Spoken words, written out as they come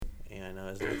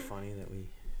isn't it funny that we...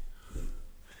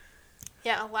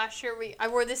 Yeah, last year I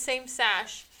wore the same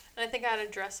sash, and I think I had a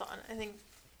dress on.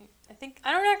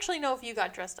 I don't actually know if you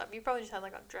got dressed up. You probably just had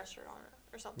like a dress shirt on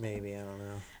or something. Maybe, I don't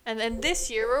know. And then this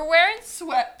year we're wearing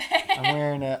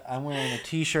sweatpants. I'm wearing a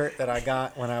t-shirt that I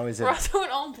got when I was We're also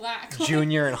in all black.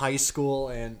 junior in high school,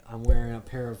 and I'm wearing a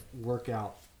pair of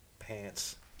workout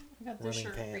pants. I got this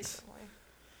shirt pants. recently.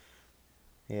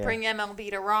 Yeah. Bring MLB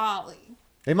to Raleigh.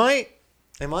 They might.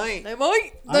 They might.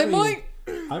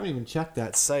 I haven't even checked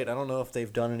that site. I don't know if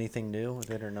they've done anything new with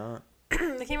it or not.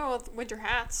 They came out with winter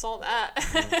hats. Saw that.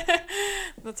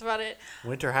 That's about it.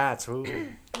 Winter hats. Ooh.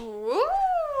 Ooh.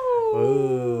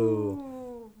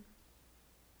 Ooh.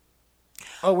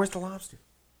 Oh, where's the lobster?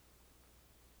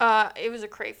 It was a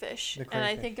crayfish, and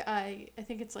I think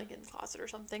it's like in the closet or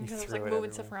something because I was like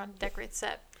moving stuff around to decorate the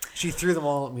set. She threw them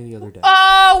all at me the other day.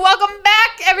 Oh, welcome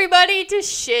back, everybody, to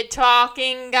Shit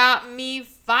Talking Got Me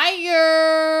Fired.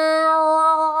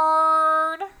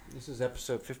 This is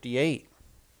episode 58.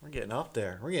 We're getting up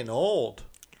there. We're getting old.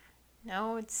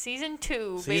 No, it's season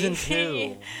 2, Season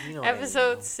baby. 2. You know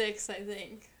Episode 6, I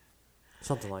think.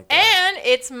 Something like that. And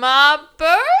it's my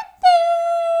birthday.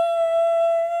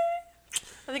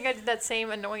 I think I did that same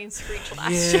annoying screech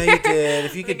last year. Yeah, you did.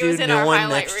 If you could do no one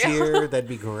next reel. year, that'd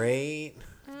be great.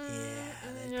 Yeah,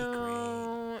 that'd be great. Yeah,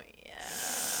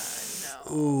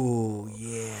 no. Ooh,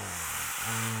 yeah.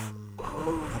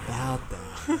 About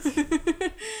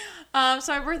that.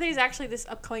 So my birthday is actually this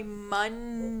upcoming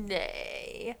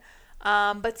Monday.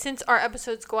 But since our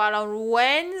episodes go out on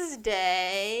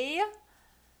Wednesday,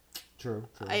 True.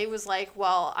 I was like,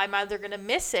 well, I'm either going to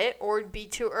miss it or it'd be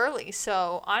too early.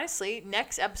 So honestly,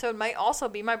 next episode might also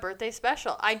be my birthday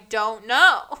special. I don't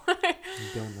know. You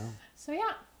don't know. So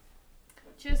yeah.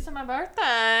 Cheers to my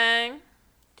birthday.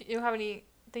 Do you have anything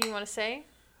you want to say?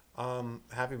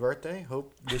 Happy birthday.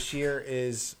 Hope this year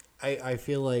is... I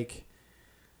feel like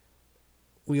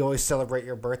we always celebrate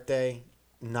your birthday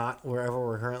not wherever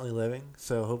we're currently living.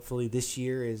 So hopefully this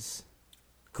year is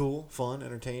cool, fun,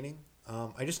 entertaining.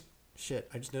 I just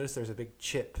noticed there's a big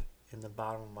chip in the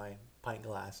bottom of my pint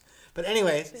glass. But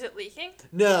anyways. Is it leaking?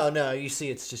 No. You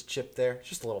see it's just chipped there. It's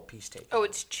just a little piece taken. Oh,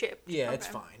 it's chipped. Yeah, okay. it's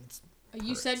fine.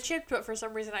 You said chipped, but for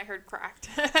some reason I heard cracked.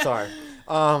 Sorry.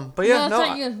 But yeah,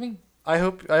 no. I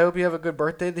hope you have a good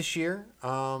birthday this year.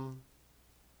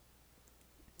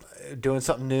 Doing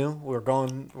something new.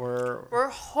 We're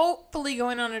hopefully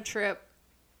going on a trip.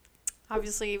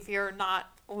 Obviously, if you're not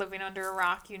living under a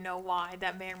rock, you know why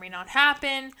that may or may not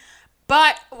happen.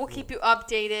 But we'll keep you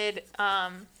updated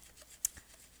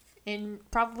in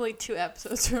probably 2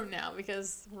 episodes from now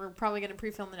because we're probably going to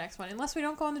pre-film the next one. Unless we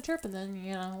don't go on the trip, and then,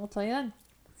 we'll tell you then.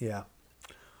 Yeah.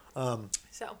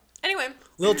 So, anyway.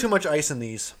 A little too much ice in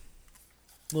these.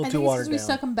 A little too watered down. We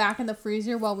stuck them back in the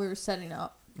freezer while we were setting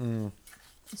up. Mm.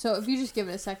 So if you just give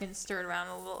it a second, stir it around,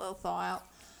 it'll thaw out.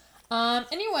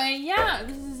 Anyway, yeah,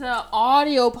 this is an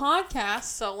audio podcast,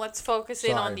 so let's focus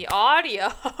in on the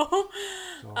audio.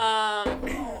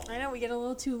 I know we get a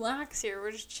little too lax here.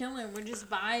 We're just chilling. We're just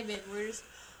vibing. We're just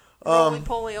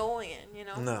roly-poly-olien,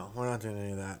 No, we're not doing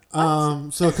any of that.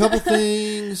 So a couple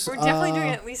things. We're definitely doing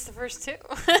at least the first 2.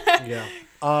 Yeah.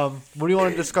 What do you want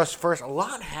to discuss first? A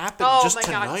lot happened just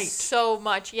tonight. Oh my God, so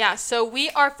much. Yeah, so we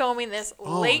are filming this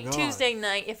late Tuesday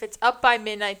night. If it's up by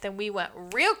midnight, then we went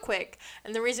real quick.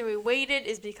 And the reason we waited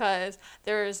is because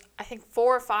there's, I think,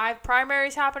 4 or 5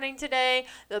 primaries happening today.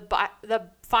 The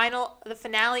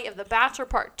finale of The Bachelor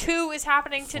Part 2 is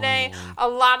happening today. A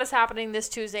lot is happening this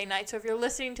Tuesday night. So if you're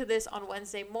listening to this on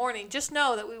Wednesday morning, just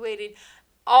know that we waited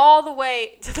all the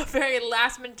way to the very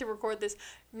last minute to record this.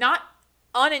 Not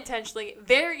unintentionally,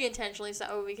 very intentionally,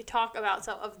 so we could talk about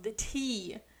some of the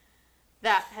tea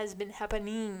that has been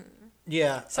happening.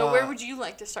 Yeah. So where would you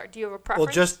like to start? Do you have a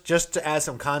preference? Well, just to add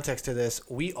some context to this,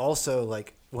 we also,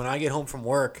 when I get home from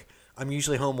work, I'm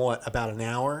usually home, about an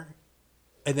hour?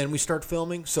 And then we start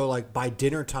filming. So, by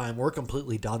dinner time, we're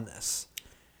completely done this.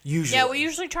 Usually. Yeah, we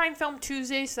usually try and film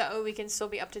Tuesdays so that way we can still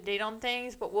be up to date on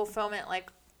things, but we'll film it,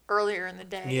 earlier in the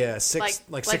day. Yeah,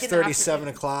 6:30, 7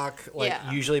 o'clock.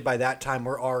 Usually by that time,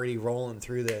 we're already rolling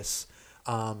through this.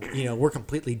 We're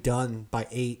completely done by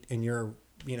 8, and you're,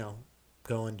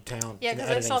 going to town. Yeah, because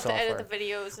I still have to edit the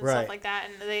videos and stuff like that,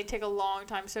 and they take a long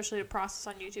time, especially to process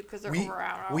on YouTube because they're over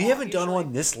an hour. We haven't done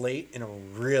one this late in a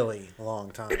really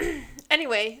long time.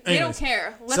 Anyway, they don't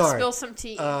care. Let's spill some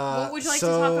tea. What would you like to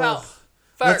talk about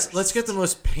first? Let's get the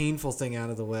most painful thing out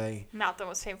of the way. Not the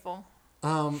most painful.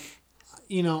 What's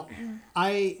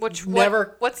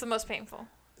the most painful?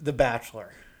 The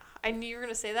Bachelor. I knew you were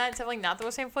going to say that. It's definitely not the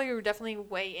most painful. You were definitely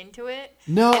way into it.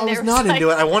 No, I was not into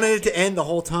it. I wanted it to end the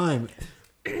whole time.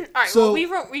 All right, So- well, we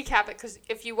won't recap it because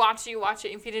if you watch it, you watch it.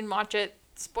 If you didn't watch it,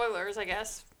 spoilers, I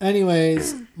guess.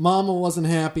 Anyways, Mama wasn't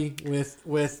happy with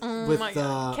Oh my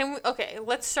God. Okay,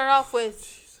 let's start off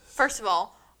with, first of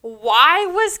all, why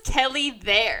was Kelly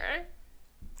there?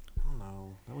 I don't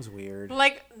know. That was weird.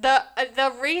 Like,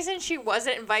 the reason she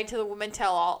wasn't invited to the Women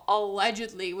Tell All,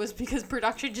 allegedly, was because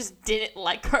production just didn't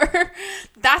like her.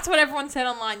 That's what everyone said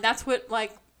online. That's what,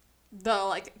 like,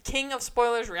 the king of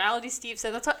spoilers, Reality Steve,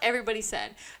 said. That's what everybody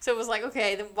said. So it was like,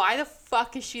 okay, then why the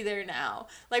fuck is she there now?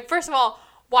 Like, first of all,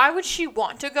 why would she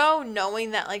want to go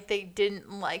knowing that, like, they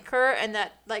didn't like her and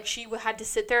that, like, she had to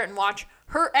sit there and watch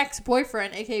her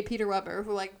ex-boyfriend, a.k.a. Peter Weber,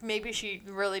 who, like, maybe she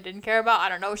really didn't care about. I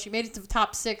don't know. She made it to the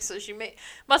top 6, so she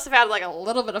must have had, like, a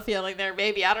little bit of feeling there,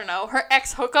 maybe. I don't know. Her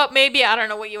ex-hookup, maybe. I don't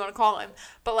know what you want to call him.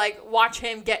 But, like, watch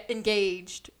him get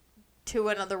engaged to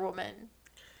another woman.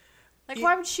 Like,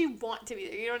 why would she want to be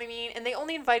there? You know what I mean? And they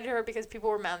only invited her because people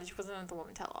were mad that she wasn't at the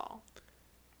Women Tell All.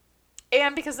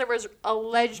 And because there was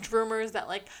alleged rumors that,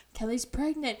 like, Kelly's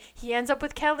pregnant. He ends up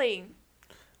with Kelly.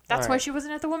 That's why she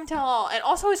wasn't at the Women Tell All. And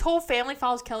also his whole family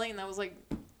follows Kelly, and that was, like,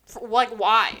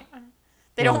 why?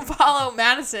 They don't follow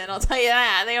Madison, I'll tell you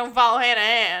that. They don't follow Hannah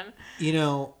Ann. You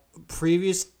know,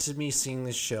 previous to me seeing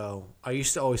this show, I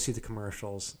used to always see the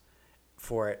commercials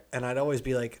for it, and I'd always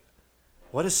be like,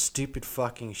 what a stupid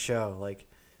fucking show. Like,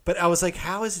 but I was like,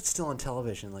 how is it still on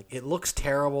television? Like, it looks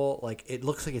terrible. Like, it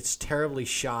looks like it's terribly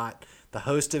shot. The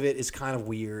host of it is kind of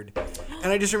weird.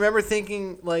 And I just remember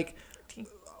thinking, like,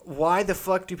 why the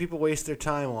fuck do people waste their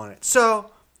time on it?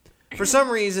 So, for some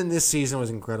reason, this season was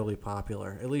incredibly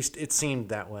popular. At least it seemed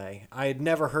that way. I had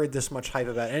never heard this much hype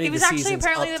about any of the seasons. It was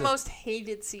actually apparently the most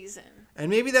hated season. And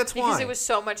maybe that's why. Because it was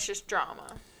so much just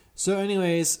drama. So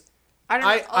anyways, I don't know.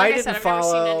 Like I didn't said, I've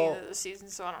follow. never seen any of the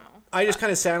seasons, so I don't know. I just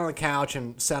kind of sat on the couch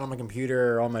and sat on my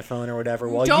computer or on my phone or whatever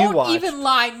while you Don't watched. even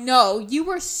lie. No, you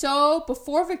were so,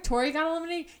 before Victoria got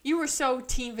eliminated, you were so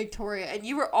Team Victoria, and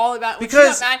you were all about, when she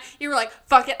got mad, you were like,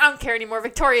 fuck it, I don't care anymore,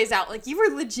 Victoria's out. Like, you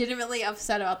were legitimately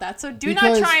upset about that. So do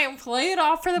not try and play it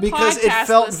off for the because podcast it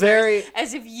felt listeners very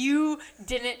as if you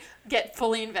didn't get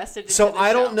fully invested into So the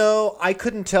I show. don't know. I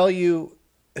couldn't tell you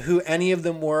who any of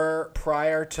them were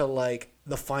prior to, like,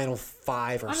 the final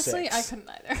 5 or Honestly, 6. I couldn't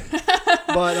either.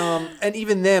 But and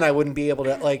even then, I wouldn't be able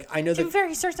to. Like, I know To be that. fair,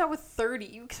 he starts out with 30.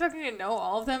 You expect me to know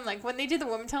all of them? Like, when they did the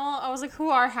Women Tell All, I was like, who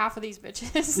are half of these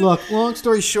bitches? look, long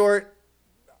story Short,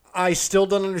 I still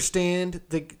don't understand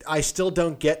I still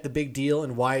don't get the big deal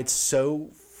and why it's so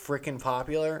freaking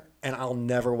popular, and I'll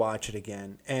never watch it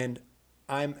again. And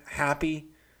I'm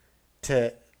happy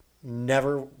to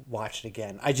never watch it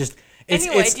again. I just.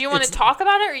 Anyway, do you want to talk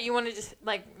about it, or you want to just,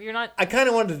 like, you're not... I kind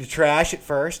of wanted to trash it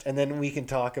first, and then we can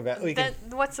talk about...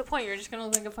 What's the point? You're just going to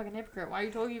look like a fucking hypocrite. Why are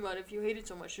you talking about it if you hate it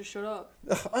so much? Just shut up.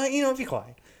 Be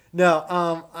quiet. No,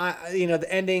 the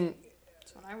ending...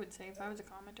 That's what I would say if I was a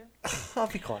commenter. I'll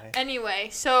be quiet. Anyway,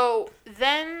 so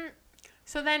then,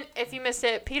 if you missed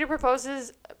it, Peter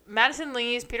proposes, Madison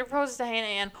leaves, Peter proposes to Hannah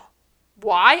Ann.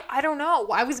 Why? I don't know.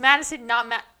 Why was Madison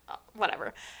not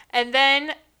whatever. And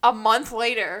then... a month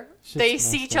later, they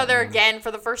see each other again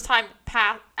for the first time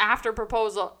after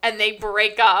proposal, and they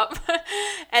break up.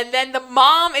 And then the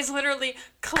mom is literally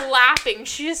clapping.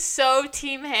 She is so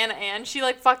Team Hannah Ann. She,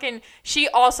 like, she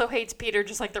also hates Peter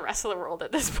just like the rest of the world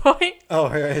at this point. Oh,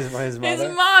 his mother?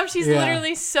 His mom, she's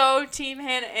literally so Team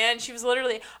Hannah Ann. She was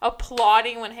literally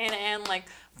applauding when Hannah Ann, like,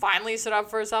 finally stood up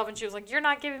for herself, and she was like, you're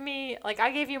not giving me, like,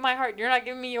 I gave you my heart, you're not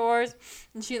giving me yours.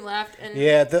 And she left. And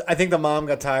I think the mom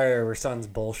got tired of her son's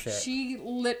bullshit.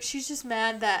 She's just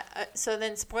mad that, so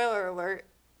then, spoiler alert,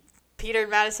 Peter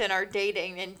and Madison are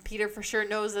dating, and Peter for sure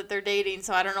knows that they're dating,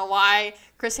 so I don't know why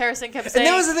Chris Harrison kept saying,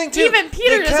 and that was the thing too. Even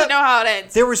Peter doesn't know how it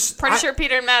ends. Pretty sure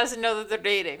Peter and Madison know that they're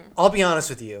dating. I'll be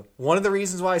honest with you. One of the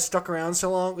reasons why I stuck around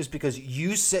so long was because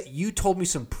you told me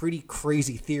some pretty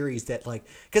crazy theories that, like,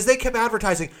 because they kept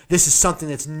advertising, this is something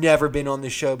that's never been on the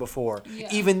show before. Yeah.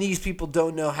 Even these people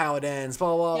don't know how it ends,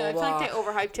 blah, blah, blah. I feel like they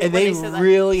overhyped it. And they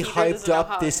really hyped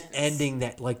up this ending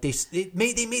that, like, they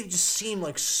made it just seem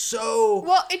like so...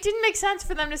 Well, it didn't make sense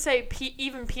for them to say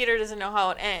even Peter doesn't know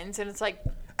how it ends, and it's like...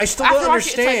 I still don't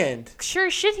understand. Like, sure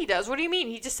as shit he does. What do you mean?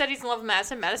 He just said he's in love with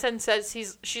Madison. Madison says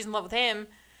she's in love with him.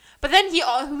 But then he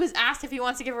was asked if he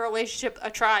wants to give a relationship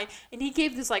a try, and he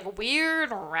gave this, like,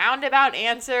 weird roundabout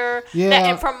answer. Yeah. That,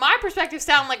 and from my perspective,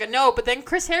 sounded like a no. But then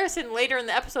Chris Harrison later in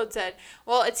the episode said,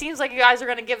 "Well, it seems like you guys are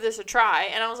going to give this a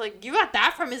try." And I was like, "You got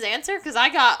that from his answer?" Because I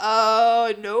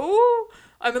got, no.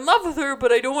 I'm in love with her,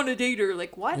 but I don't want to date her.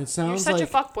 Like, what? It sounds You're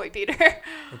such like, a fuckboy, Peter.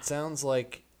 It sounds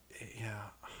like, yeah.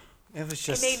 It was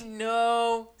just... It made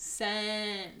no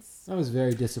sense. I was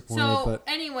very disappointed. So, but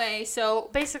anyway,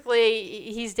 basically,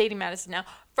 he's dating Madison now.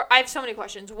 I have so many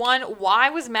questions. One, why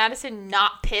was Madison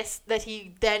not pissed that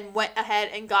he then went ahead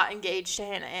and got engaged to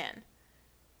Hannah Ann?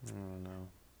 I don't know.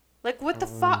 Like, what the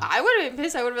fuck? I would have been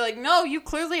pissed. I would have been like, no, you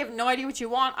clearly have no idea what you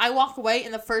want. I walk away,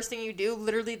 and the first thing you do,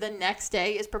 literally the next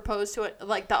day, is propose to it,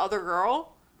 like the other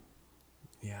girl.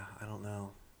 Yeah, I don't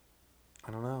know.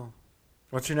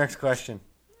 What's your next question?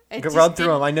 It Run through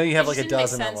them. I know you have like a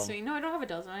dozen make of sense them. to me. No, I don't have a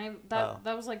dozen. That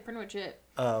was like pretty much it.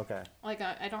 Oh, okay. Like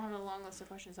I don't have a long list of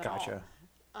questions at all. Gotcha.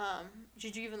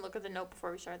 Did you even look at the note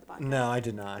before we started the podcast? No, I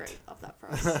did not. Great, love that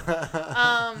for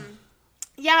us.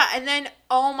 Yeah, and then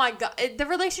oh my god, the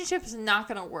relationship is not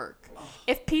gonna work.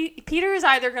 If Peter is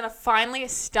either gonna finally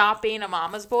stop being a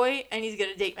mama's boy and he's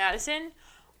gonna date Madison,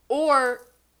 or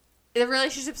the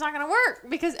relationship's not going to work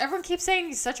because everyone keeps saying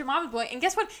he's such a mama's boy. And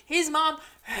guess what? His mom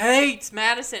hates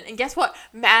Madison. And guess what?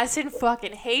 Madison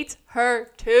fucking hates her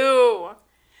too.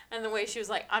 And the way she was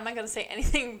like, I'm not going to say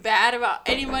anything bad about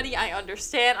anybody. I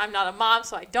understand. I'm not a mom,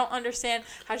 so I don't understand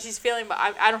how she's feeling, but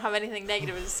I don't have anything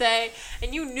negative to say.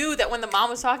 And you knew that when the mom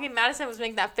was talking, Madison was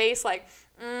making that face like,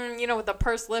 with the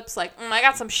pursed lips, like, I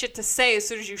got some shit to say as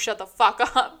soon as you shut the fuck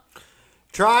up.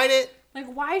 Tried it. Like,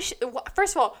 why?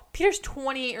 First of all, Peter's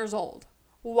 28 years old.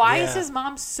 Why is his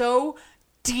mom so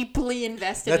deeply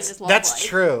invested in his love life? That's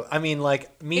true. I mean, like,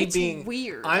 It's being...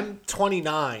 weird. I'm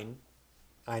 29.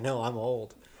 I know, I'm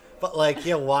old. But, like,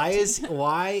 yeah, why is...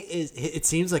 It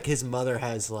seems like his mother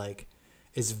has, like...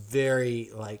 Is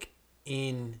very, like,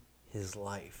 in his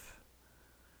life.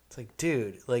 It's like,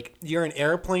 dude, like, you're an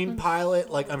airplane pilot.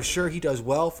 Like, I'm sure he does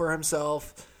well for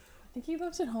himself. I think he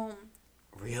lives at home.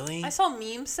 Really? I saw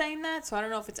memes saying that, so I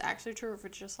don't know if it's actually true or if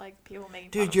it's just like people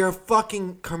making fun Dude, you're a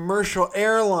fucking commercial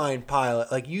airline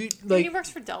pilot. Like you, like he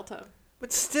works for Delta.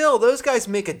 But still, those guys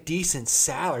make a decent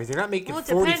salary. They're not making Well, it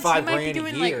depends. $45,000 He might be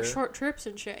doing a year. like short trips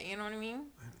and shit. You know what I mean?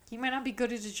 He might not be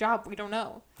good at his job. We don't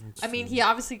know. I mean, he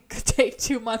obviously could take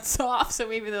 2 months off, so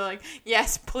maybe they're like,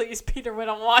 yes, please, Peter, we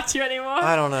don't want you anymore.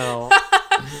 I don't know.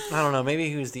 I don't know. Maybe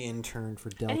he was the intern for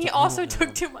Delta. And he also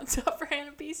took 2 months off for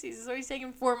Hannah B season, so he's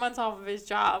taking 4 months off of his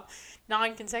job,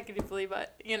 non-consecutively,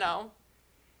 but,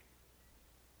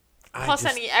 Plus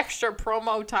any extra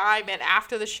promo time and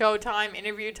after the show time,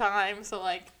 interview time, so,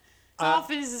 like... How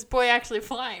often is this boy actually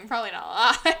flying? Probably not a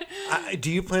lot. Do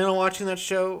you plan on watching that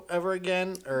show ever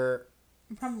again, or?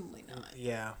 Probably not.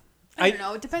 Yeah. I don't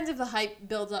know. It depends if the hype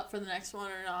builds up for the next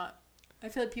one or not. I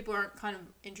feel like people aren't kind of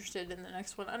interested in the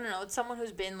next one. I don't know. It's someone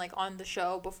who's been like on the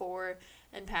show before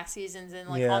in past seasons and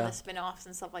like on the spin-offs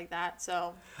and stuff like that.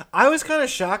 So I was kind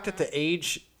of shocked at the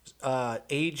age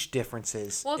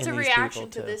differences. Well, it's in a these reaction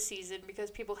people, to this season because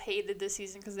people hated this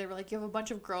season because they were like, you have a bunch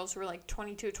of girls who are like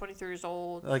 22, 23 years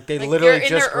old. Like they literally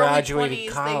just graduated 20s,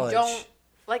 college. They don't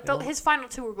like his final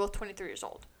two were both 23 years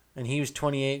old. And he was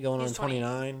 28 going on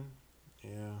 29. Yeah.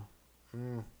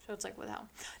 So it's like, what the hell?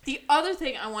 The other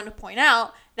thing I want to point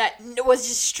out that was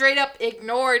just straight up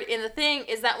ignored in the thing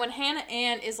is that when Hannah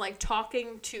Ann is like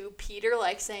talking to Peter,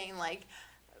 like saying like,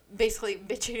 basically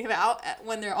bitching him out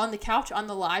when they're on the couch on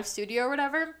the live studio or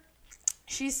whatever.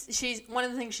 She's one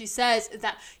of the things she says is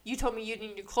that you told me you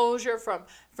needed closure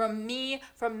from me,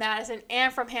 from Madison,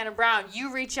 and from Hannah Brown.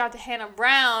 You reached out to Hannah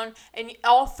Brown, and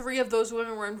all three of those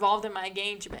women were involved in my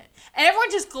engagement. And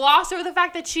everyone just glossed over the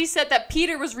fact that she said that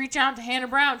Peter was reaching out to Hannah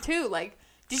Brown too. Like,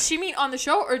 did she mean on the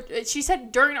show, or she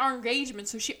said during our engagement?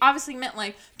 So she obviously meant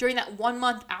like during that 1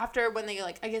 month after when they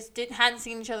like I guess hadn't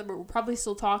seen each other but were probably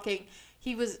still talking.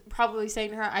 He was probably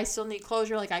saying to her, I still need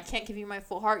closure. Like, I can't give you my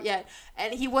full heart yet.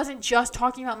 And he wasn't just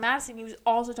talking about Madison. He was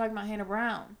also talking about Hannah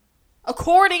Brown.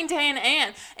 According to Hannah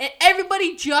Ann. And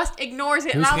everybody just ignores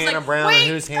it. Who's and I was Hannah like, Brown wait, and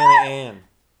who's Hannah Ann?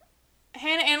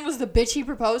 Hannah Ann was the bitch he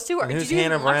proposed to? Or and who's did you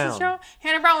Hannah even watch Brown? the show?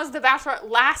 Hannah Brown was the Bachelor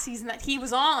last season that he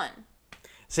was on.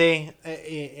 See,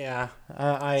 yeah.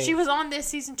 She was on this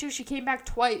season too. She came back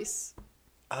twice.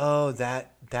 Oh, that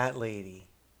lady.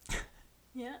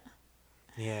 Yeah.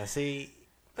 Yeah, see.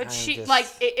 But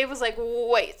it was like,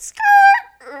 wait, skirt,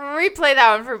 replay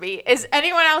that one for me. Is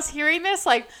anyone else hearing this?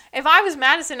 Like, if I was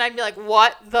Madison, I'd be like,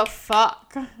 what the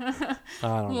fuck? I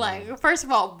don't know. First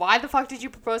of all, why the fuck did you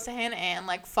propose to Hannah Ann?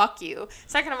 Like, fuck you.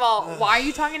 Second of all, why are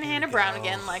you talking to Hannah Brown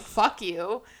again? Like, fuck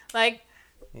you. Like.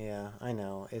 Yeah, I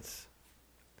know.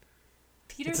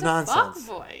 Peter's it's a nonsense.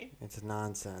 fuckboy. It's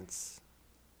nonsense.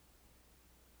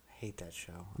 I hate that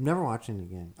show. I'm never watching it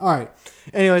again. All right.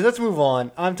 Anyways, let's move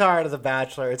on. I'm tired of The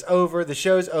Bachelor. It's over. The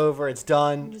show's over. It's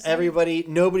done.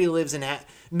 Nobody lives in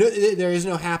there is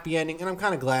no happy ending, and I'm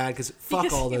kind of glad because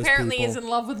fuck all those apparently people. is in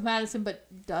love with Madison, but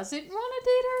doesn't want to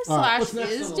date her All right,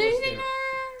 / is dating her.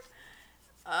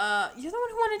 You're the one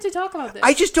who wanted to talk about this.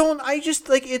 I just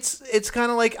like it's kind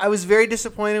of like I was very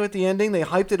disappointed with the ending. They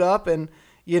hyped it up and,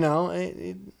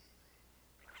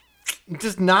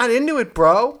 just not into it,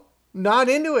 bro. Not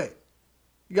into it.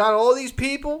 You got all these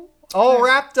people all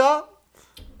wrapped up.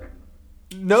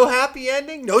 No happy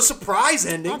ending. No surprise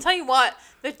ending. I'll tell you what.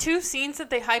 The two scenes that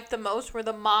they hyped the most were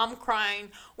the mom crying,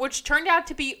 which turned out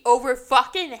to be over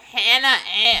fucking Hannah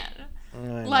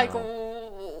Ann. Like,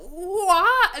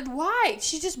 why? Why?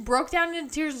 She just broke down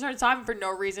into tears and started sobbing for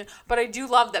no reason. But I do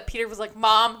love that Peter was like,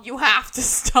 Mom, you have to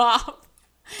stop.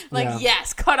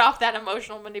 Yes, cut off that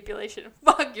emotional manipulation.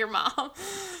 Fuck your mom.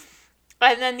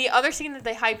 And then the other scene that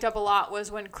they hyped up a lot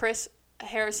was when Chris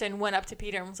Harrison went up to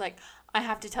Peter and was like, I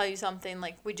have to tell you something.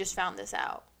 Like, we just found this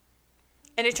out.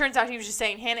 And it turns out he was just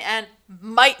saying Hannah Ann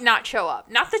might not show up.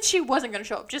 Not that she wasn't going to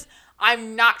show up. Just,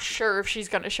 I'm not sure if she's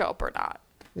going to show up or not.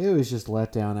 It was just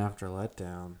letdown after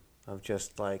Letdown of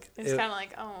just like... It's kind of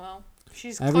like, oh, well,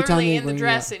 she's every clearly in the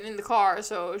dress and in the car,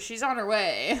 so she's on her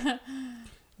way.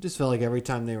 Just felt like every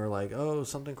time they were like, oh,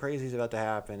 something crazy is about to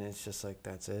happen, it's just like,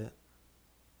 that's it.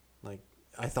 Like,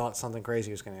 I thought something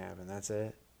crazy was going to happen. That's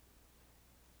it.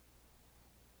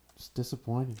 It's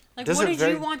disappointing. Like, what did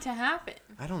you want to happen?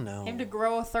 I don't know. Him to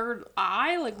grow a third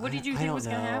eye? Like, what did you think was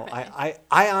going to happen?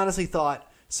 I honestly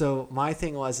thought, so my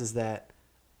thing is that,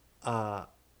 and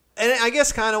I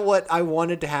guess kind of what I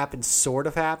wanted to happen sort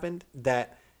of happened,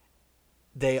 that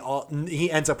he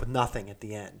ends up with nothing at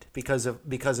the end because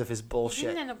of his bullshit. He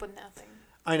didn't end up with nothing.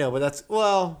 I know, but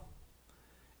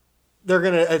they're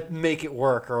going to make it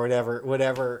work or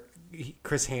whatever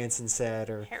Chris Hansen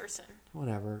said or Harrison.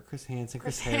 Whatever. Chris Harrison.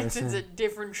 Hansen's a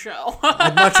different show.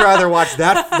 I'd much rather watch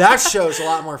that. That show's a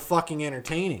lot more fucking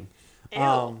entertaining.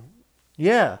 Ew.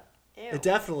 Yeah. Ew. It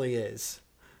definitely is.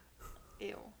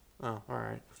 Ew. Oh, all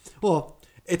right. Well,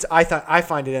 I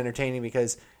find it entertaining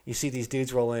because you see these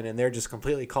dudes roll in and they're just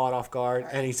completely caught off guard,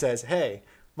 and he says, "Hey,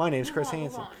 my name's Chris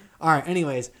Hansen." All right.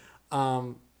 Anyways,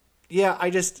 yeah,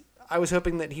 I was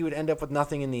hoping that he would end up with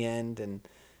nothing in the end, and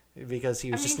because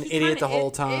he was just an idiot the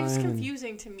whole time. It's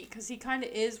confusing to me because he kind of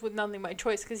is with nothing by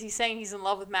choice because he's saying he's in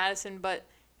love with Madison, but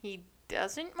he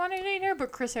doesn't want to date her.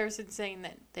 But Chris Harrison's saying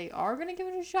that they are going to give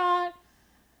it a shot.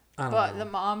 But the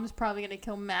mom's probably going to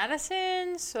kill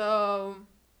Madison, so...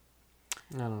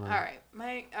 I don't know. All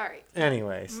right.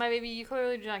 Anyways. My baby, you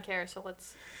clearly do not care, so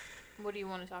let's... What do you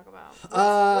want to talk about?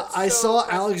 I saw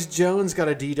Alex Jones got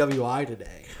a DWI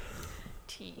today.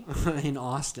 In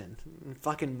Austin.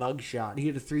 Fucking mugshot. He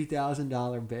had a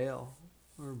 $3,000 bail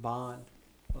or bond.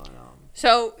 But,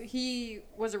 so he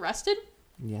was arrested?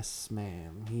 Yes,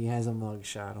 ma'am. He has a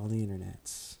mugshot on the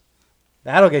internet.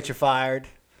 That'll get you fired.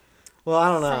 Well,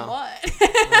 I don't know. From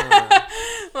what?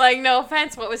 Like, no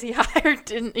offense, what was he hired?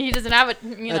 He doesn't have it,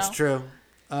 That's true.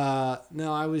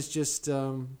 No, I was just...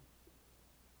 it's...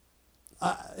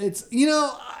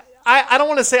 I don't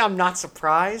want to say I'm not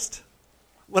surprised.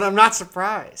 But I'm not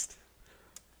surprised.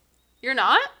 You're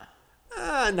not?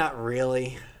 Not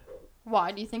really.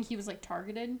 Why? Do you think he was,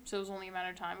 targeted? So it was only a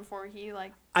matter of time before he,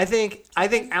 I think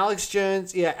Alex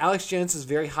Jones... Yeah, Alex Jones is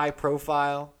very high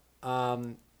profile.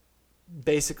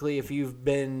 Basically, if you've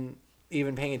been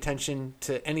even paying attention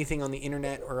to anything on the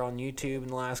internet or on YouTube in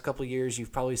the last couple of years,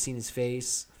 you've probably seen his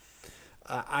face.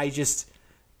 I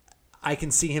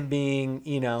can see him being,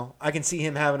 I can see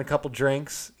him having a couple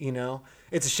drinks,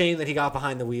 It's a shame that he got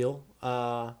behind the wheel.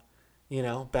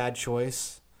 Bad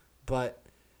choice. But,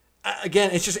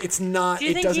 again, it's not... Do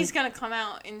you think he's going to come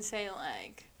out and say,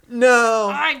 No.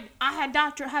 I had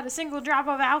not had a single drop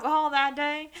of alcohol that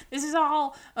day. This is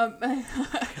all a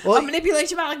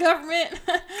manipulation by the government.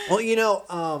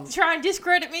 Well, to try and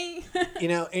discredit me.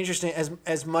 Interesting.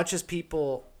 As much as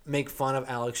people make fun of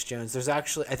Alex Jones, there's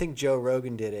actually, I think Joe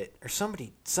Rogan did it, or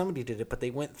somebody did it, but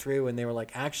they went through and they were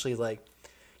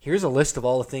here's a list of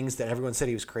all the things that everyone said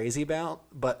he was crazy about,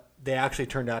 but they actually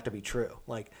turned out to be true.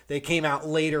 They came out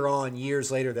later on,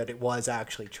 years later, that it was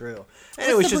actually true. And What's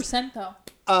it was the just percent, though?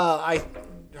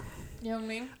 You know what I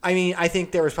mean? I mean, I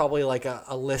think there was probably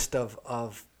a list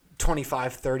of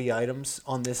 25, 30 items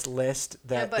on this list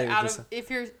that. Yeah, but out of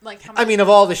if you're of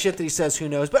all the shit that he says, who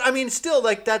knows? But I mean, still,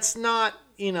 that's not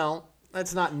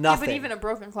that's not nothing. Yeah, but even a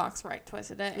broken clock's right twice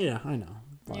a day. Yeah, I know.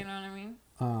 But, you know what I mean?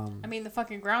 I mean, the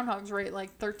fucking groundhog's right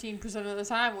 13% of the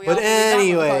time. But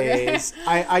anyways,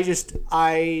 I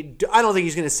don't think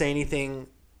he's going to say anything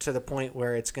to the point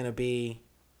where it's going to be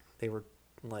they were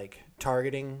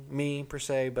targeting me per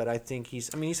se. But I think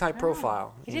he's high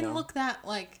profile. He didn't look that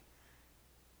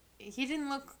He didn't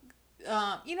look.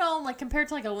 Compared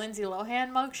to a Lindsay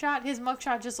Lohan mugshot, his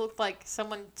mugshot just looked like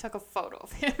someone took a photo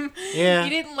of him. Yeah. He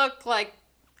didn't look like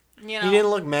You know? He didn't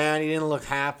look mad. He didn't look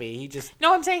happy. He just...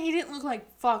 No, I'm saying he didn't look,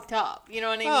 like, fucked up. You know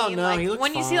what I mean? Oh, no, like, he looked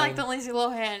when you see, like, fine. the Lindsay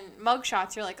Lohan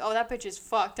mugshots, you're like, oh, that bitch is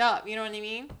fucked up. You know what I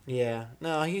mean? Yeah.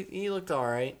 No, he looked all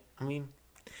right. I mean,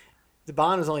 the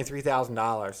bond was only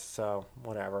 $3,000, so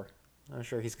whatever. I'm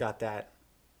sure he's got that.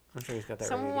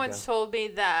 Someone once told me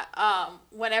that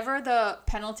whenever the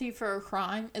penalty for a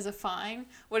crime is a fine,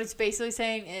 what it's basically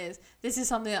saying is this is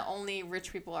something that only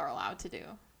rich people are allowed to do.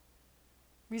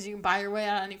 Because you can buy your way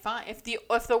out of any fine. If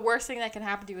the worst thing that can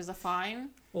happen to you is a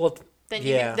fine, well, then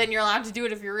yeah. then you're allowed to do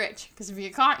it if you're rich. Because if you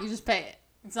get caught, you just pay it.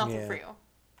 It's nothing for you.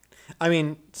 I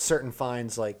mean, certain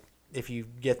fines, like if you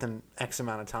get them X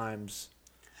amount of times.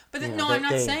 But I'm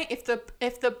not saying if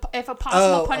a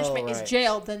possible punishment right. is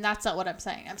jail, then that's not what I'm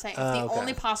saying. I'm saying if the okay.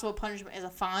 only possible punishment is a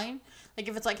fine, like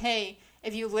if it's like, hey,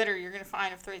 if you litter, you're gonna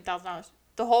fine of $30,000.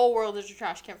 The whole world is a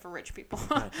trash can for rich people.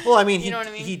 Right. Well, I mean, you know what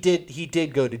I mean? He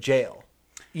did go to jail.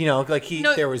 You know, like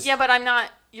there was. Yeah, but I'm not.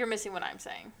 You're missing what I'm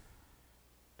saying.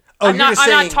 Oh, I'm not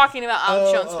talking about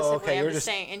Alex Jones specifically. Okay. I'm just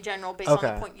saying in general, based on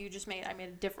the point you just made. I made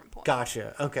a different point.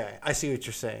 Gotcha. Okay, I see what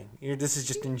you're saying. This is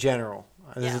just in general.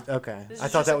 Yeah. Okay. This I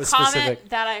is thought just that was a comment specific.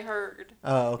 that I heard.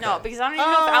 Oh, okay. No, because I don't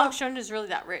even know if Alex Jones is really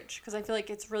that rich. Because I feel like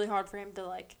it's really hard for him to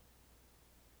like.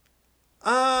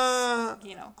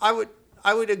 You know. I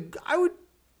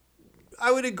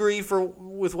would agree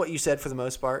with what you said for the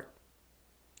most part.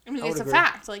 I mean, it's a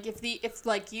fact. Like if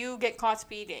like you get caught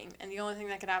speeding and the only thing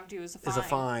that can happen to you is a fine. Is a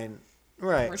fine,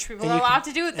 right? Rich people are allowed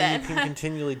to do it then. And you can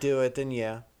continually do it. Then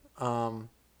yeah.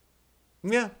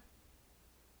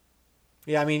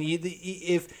 Yeah, I mean,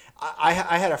 if I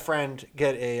had a friend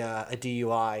get a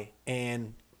DUI,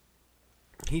 and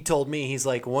he told me, he's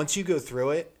like, once you go through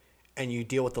it and you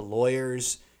deal with the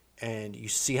lawyers and you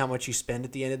see how much you spend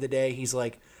at the end of the day, he's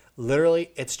like,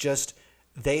 literally, it's just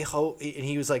they hope, and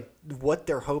he was like, what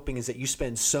they're hoping is that you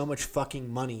spend so much fucking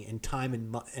money and time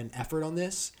and effort on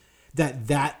this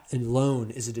that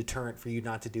alone is a deterrent for you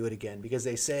not to do it again, because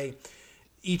they say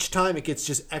each time it gets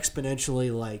just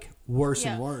exponentially like worse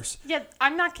and worse. Yeah,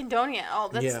 I'm not condoning it at all.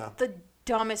 That's the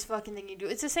dumbest fucking thing you do.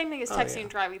 It's the same thing as texting and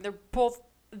driving. They're both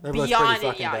beyond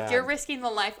it. Yeah, bad. You're risking the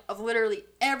life of literally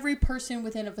every person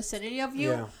within a vicinity of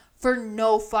you for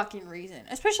no fucking reason.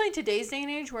 Especially in today's day and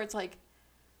age where it's like,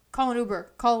 call an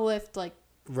Uber, call a Lyft, like.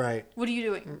 Right. What are you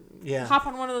doing? Yeah. Hop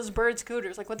on one of those bird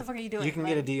scooters. Like, what the fuck are you doing? You can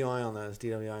get a DUI on those,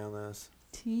 DWI on those.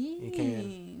 You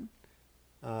can.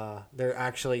 They're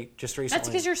actually just recently. That's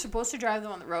because you're supposed to drive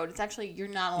them on the road. It's actually you're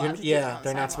not allowed to. Yeah,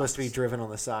 they're not supposed to be driven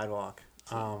on the sidewalk.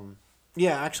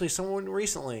 Yeah, actually, someone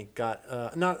recently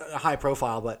got not a high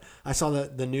profile, but I saw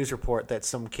the news report that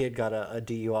some kid got a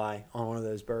DUI on one of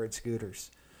those bird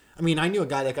scooters. I mean, I knew a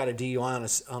guy that got a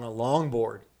DUI on a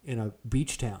longboard in a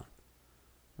beach town,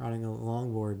 riding a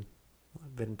longboard,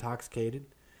 been intoxicated.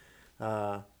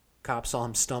 Cop saw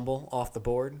him stumble off the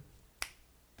board.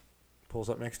 Pulls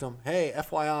up next to him. Hey,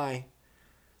 FYI,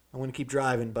 I'm going to keep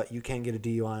driving, but you can get a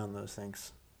DUI on those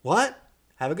things. What?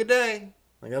 Have a good day.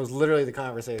 Like, that was literally the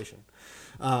conversation.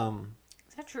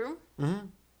 Is that true? Mm-hmm.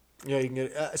 Yeah, you can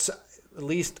get so at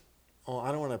least. Well,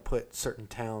 I don't want to put certain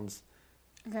towns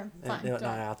not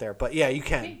out there, but yeah, you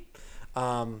can.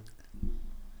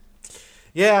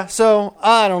 Yeah, so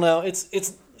I don't know.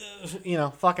 It's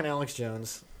fucking Alex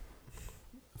Jones.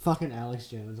 Fucking Alex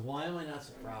Jones. Why am I not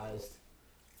surprised?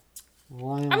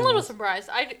 I'm a little surprised.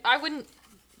 I wouldn't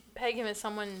peg him as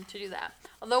someone to do that.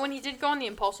 Although when he did go on the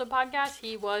Impulsive podcast,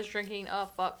 he was drinking a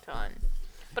fuck ton.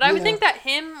 But I would think that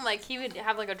he would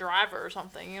have like a driver or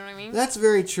something. You know what I mean? That's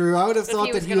very true. I would have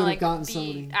thought that he would have gotten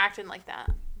somebody acting like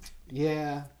that.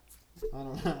 Yeah. I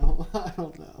don't know. I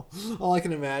don't know. All I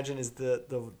can imagine is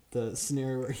the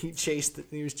scenario where he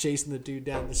was chasing the dude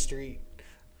down the street.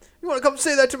 You want to come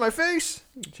say that to my face?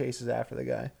 He chases after the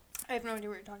guy. I have no idea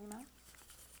what you're talking about.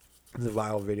 The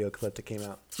viral video clip that came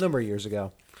out a number of years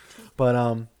ago.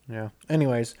 But yeah.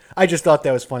 Anyways, I just thought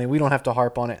that was funny. We don't have to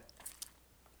harp on it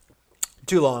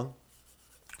too long.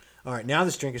 All right, now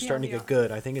this drink is starting to get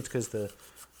good. I think it's because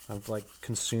I've like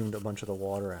consumed a bunch of the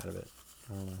water out of it.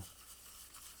 I don't know.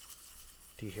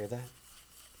 Do you hear that?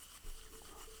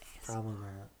 Probably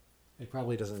not. It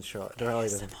probably doesn't show. It probably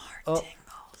doesn't. Oh,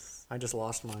 I just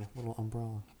lost my little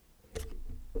umbrella.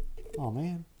 Oh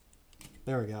man,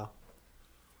 there we go.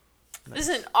 This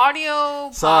is an audio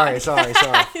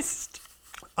podcast.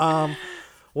 Sorry.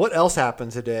 What else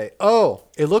happened today? Oh,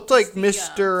 it looked like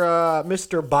Mr.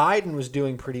 Biden was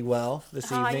doing pretty well this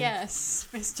evening. Ah, yes,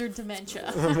 Mr.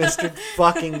 Dementia. Mr.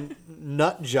 fucking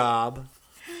nut job.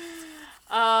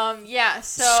 Yeah,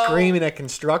 so screaming at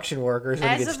construction workers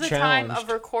when he gets challenged. As of the time of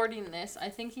recording this, I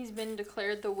think he's been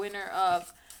declared the winner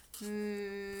of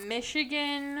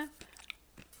Michigan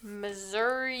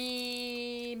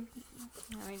Missouri.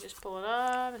 Let me just pull it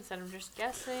up instead of just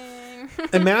guessing.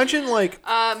 Imagine, like...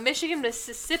 Michigan,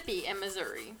 Mississippi, and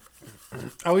Missouri.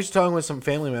 I was talking with some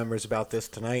family members about this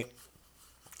tonight.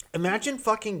 Imagine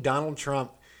fucking Donald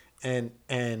Trump and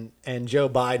Joe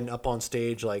Biden up on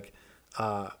stage, like,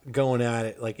 going at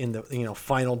it, like, in the,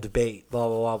 final debate, blah,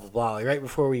 blah, blah, blah, blah. Like, right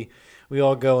before we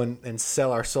all go and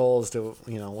sell our souls to,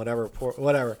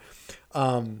 whatever.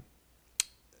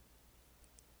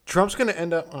 Trump's going to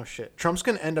end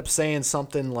up saying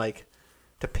something like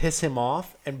to piss him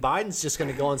off, and Biden's just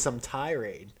going to go on some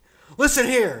tirade. Listen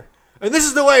here, and this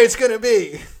is the way it's going to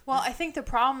be. Well, I think the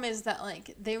problem is that,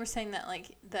 like, they were saying that,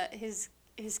 like, that his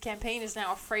campaign is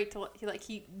now afraid to,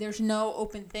 there's no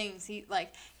open things.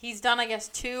 He's done, I guess,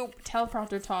 2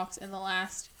 teleprompter talks in the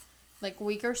last,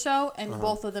 week or so, and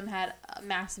both of them had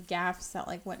massive gaffes that,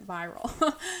 went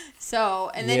viral. So,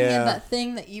 and then he had that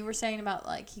thing that you were saying about,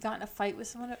 he got in a fight with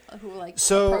someone who,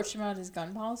 approached him about his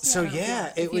gun policy. So,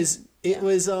 yeah, it was,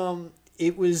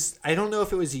 I don't know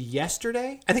if it was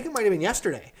yesterday. I think it might have been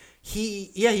yesterday.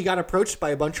 He got approached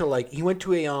by a bunch of, he went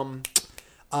to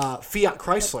a Fiat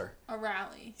Chrysler. A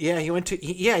rally. Yeah, he went to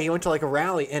a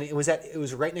rally, and it was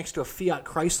right next to a Fiat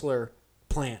Chrysler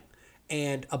plant.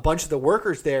 And a bunch of the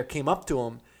workers there came up to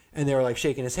him, and they were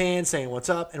shaking his hand, saying "What's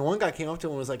up?" And one guy came up to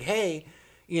him and was like, "Hey,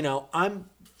 I'm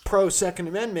pro Second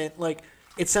Amendment.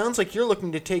 It sounds like you're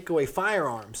looking to take away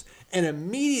firearms." And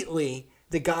immediately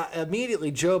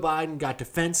Joe Biden got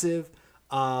defensive,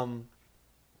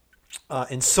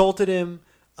 insulted him.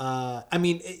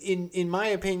 In my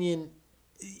opinion,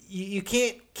 you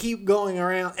can't keep going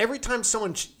around every time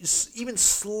someone even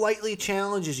slightly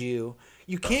challenges you.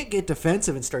 You can't get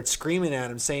defensive and start screaming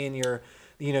at him, saying you're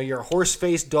a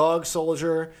horse-faced dog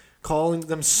soldier, calling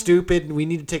them stupid. We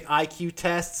need to take IQ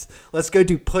tests. Let's go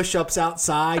do push-ups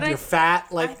outside. You're fat.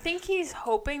 I think he's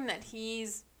hoping that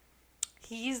he's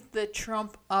the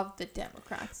Trump of the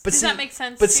Democrats. Does that make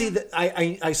sense? But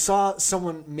I saw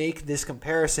someone make this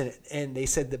comparison, and they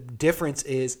said the difference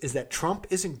is that Trump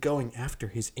isn't going after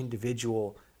his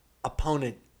individual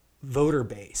opponent voter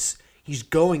base. He's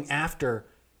going after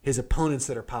his opponents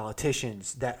that are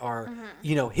politicians that are,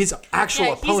 his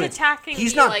actual opponents. He's attacking.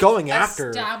 He's not going after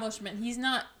establishment. He's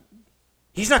not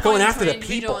going after the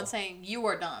people and saying you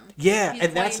are dumb. Yeah, he's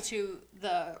and that's to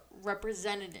the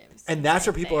representatives. And that's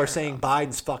where people are saying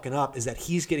Biden's fucking up, is that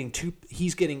he's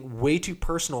getting way too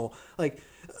personal. Like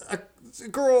a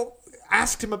girl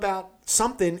asked him about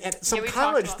something at some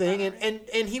college thing,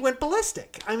 and he went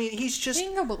ballistic. I mean, he's just... He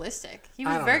didn't go ballistic. He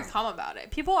was very calm about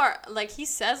it. People are, he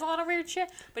says a lot of weird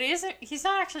shit, but he's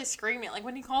not actually screaming.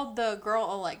 When he called the girl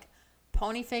a,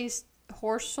 pony-faced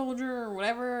horse soldier or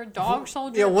whatever, dog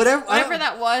soldier. Yeah, whatever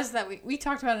that was that we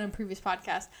talked about it in a previous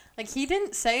podcast. He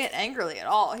didn't say it angrily at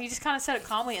all. He just kind of said it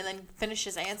calmly and then finished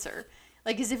his answer.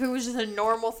 As if it was just a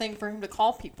normal thing for him to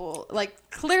call people.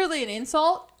 Clearly an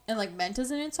insult and, meant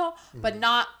as an insult, but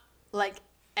not,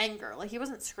 anger. He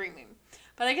wasn't screaming.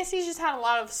 But I guess he's just had a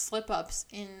lot of slip-ups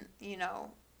in,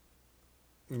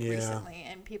 recently.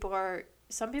 And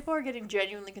some people are getting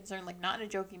genuinely concerned, not in a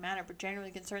joking manner, but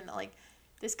genuinely concerned that,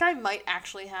 this guy might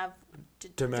actually have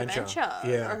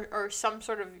dementia or some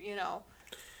sort of,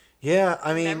 yeah,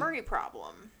 I mean, memory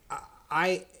problem.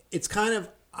 It's kind of,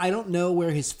 I don't know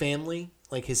where his family,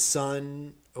 his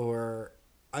son, or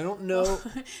I don't know.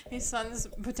 His son's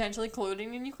potentially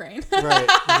colluding in Ukraine. Right,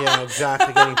 yeah,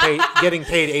 exactly. Getting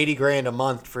paid $80,000 a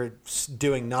month for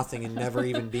doing nothing and never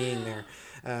even being there.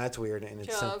 That's weird. And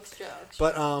jokes.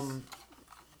 But,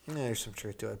 there's some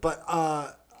truth to it. But,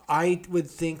 I would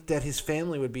think that his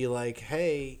family would be like,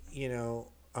 hey, yeah,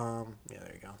 there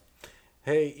you go.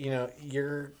 Hey,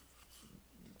 you're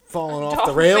falling off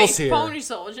the rails here. Pony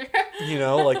soldier.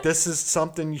 This is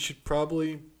something you should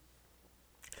probably...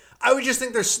 I would just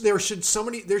think there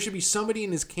should be somebody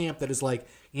in his camp that is like,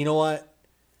 you know what?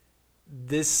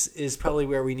 This is probably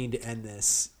where we need to end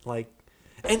this. You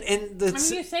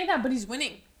say that, but he's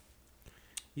winning.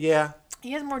 Yeah.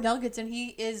 He has more delegates, and he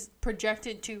is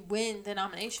projected to win the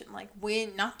nomination.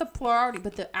 Win, not the plurality,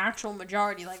 but the actual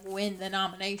majority. Win the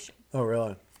nomination. Oh,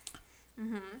 really?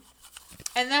 Mm-hmm.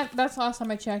 And that's the last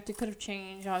time I checked. It could have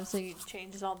changed. Obviously, it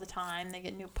changes all the time. They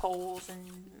get new polls and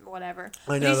whatever.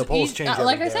 I know, the polls change every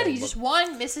Like I day, said, he just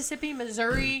won Mississippi,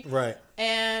 Missouri. Right.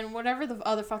 And whatever the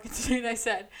other fucking state I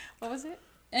said. What was it?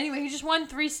 Anyway, he just won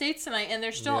 3 states tonight, and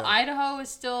they're still... Yeah. Idaho is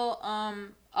still...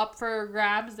 up for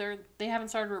grabs. They haven't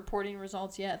started reporting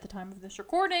results yet at the time of this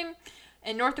recording.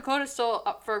 And North Dakota is still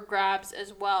up for grabs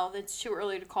as well. It's too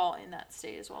early to call in that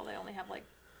state as well. They only have less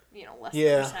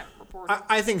than percent reporting.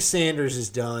 I think Sanders is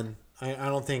done. I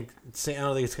don't think it's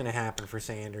going to happen for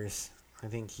Sanders. I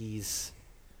think he's.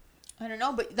 I don't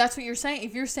know, but that's what you're saying.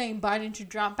 If you're saying Biden should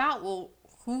drop out, well,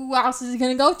 who else is he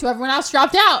going to go to? Everyone else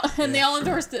dropped out, and they all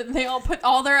endorsed it. They all put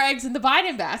all their eggs in the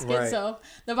Biden basket. Right. So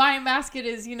the Biden basket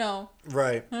is,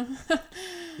 Right.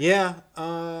 Yeah.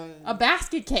 a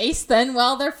basket case. Then,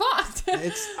 well, they're fucked.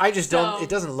 It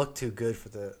doesn't look too good for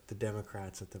the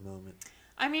Democrats at the moment.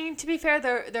 I mean, to be fair,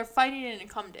 they're fighting an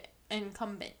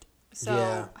incumbent.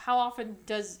 So how often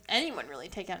does anyone really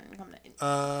take out an incumbent?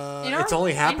 It's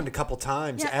only happened a couple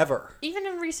times ever. Even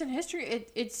in recent history,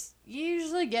 it's you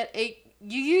usually get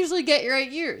your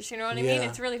 8 years. You know what I mean?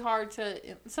 It's really hard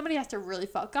to. Somebody has to really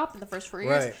fuck up in the first 4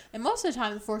 years, and most of the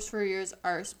time, the first 4 years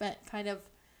are spent kind of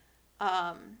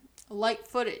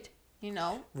light-footed.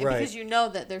 Because you know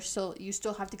that you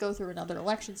still have to go through another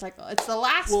election cycle. It's the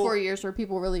last 4 years where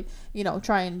people really,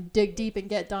 try and dig deep and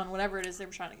get done whatever it is they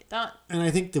were trying to get done. And I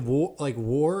think the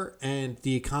war and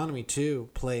the economy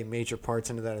too play major parts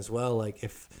into that as well. Like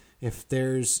if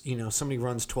there's, somebody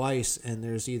runs twice and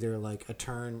there's either like a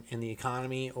turn in the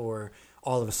economy or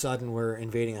all of a sudden we're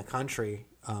invading a country,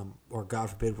 or God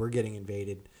forbid we're getting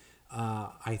invaded.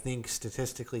 I think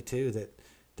statistically too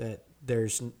that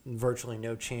there's virtually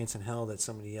no chance in hell that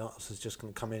somebody else is just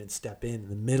going to come in and step in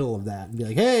the middle of that and be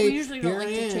like, hey, we usually don't like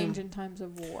to change in times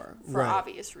of war for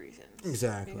obvious reasons.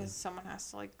 Exactly. Because someone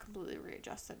has to completely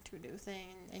readjust it to a new thing,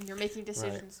 and you're making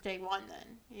decisions day one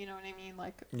then. You know what I mean?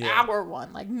 Hour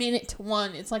one, minute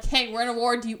one. It's like, hey, we're in a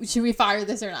war. Should we fire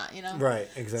this or not? Right,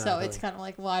 exactly. So it's kind of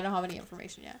like, well, I don't have any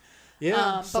information yet.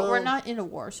 Yeah, but we're not in a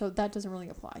war, so that doesn't really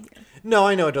apply here. No,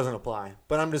 I know it doesn't apply,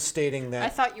 but I'm just stating that. I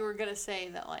thought you were gonna say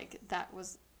that I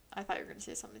thought you were gonna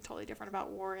say something totally different about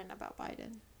war and about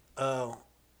Biden. Oh,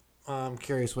 I'm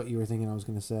curious what you were thinking I was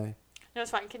gonna say. No,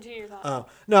 it's fine. Continue your thought. Oh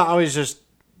no, I was just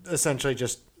essentially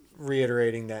just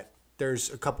reiterating that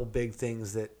there's a couple big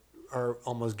things that are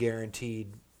almost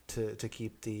guaranteed to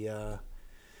keep the.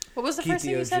 What was the first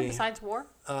thing you said besides war?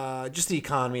 Just the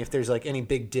economy. If there's any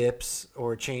big dips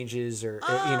or changes or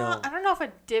I don't know if a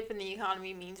dip in the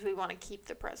economy means we want to keep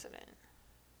the president.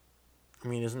 I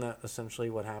mean, isn't that essentially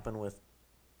what happened with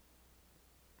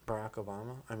Barack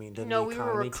Obama? I mean, didn't we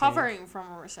were recovering from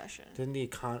a recession. Did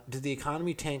the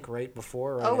economy tank right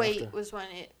before? Or right 08 after? was when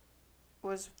it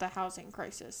was the housing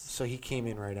crisis. So he came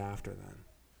in right after then.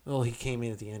 Well, he came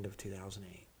in at the end of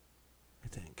 2008. I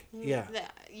think. Yeah.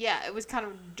 Yeah, it was kind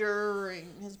of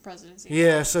during his presidency.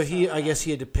 Yeah, so I guess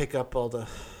he had to pick up all the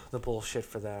bullshit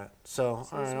for that. So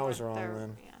all right, I was wrong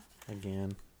then. Yeah.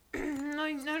 Again. No.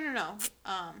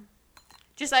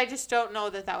 I just don't know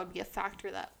that would be a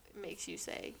factor that makes you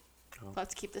say,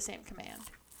 let's keep the same command.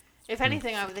 If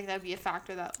anything, I would think that would be a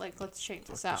factor that let's change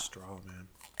this out. The straw, man.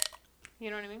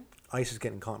 You know what I mean? Ice is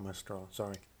getting caught in my straw.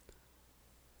 Sorry.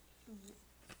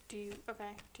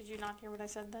 Okay. Did you not hear what I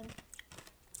said then?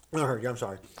 I heard you. I'm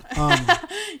sorry.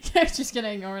 You're just gonna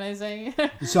ignore what I say.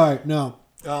 Sorry, no.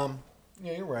 Yeah,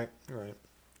 you're right.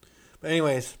 But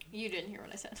anyways, you didn't hear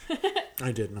what I said.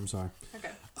 I didn't. I'm sorry.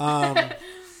 Okay.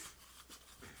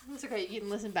 It's okay. You can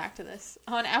listen back to this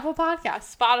on Apple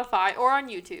Podcasts, Spotify, or on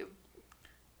YouTube.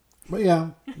 But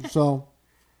yeah, so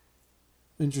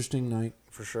interesting night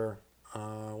for sure.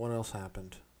 What else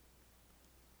happened?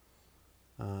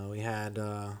 We had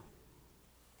the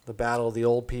battle of the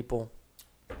old people.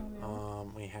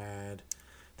 We had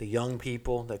the young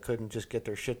people that couldn't just get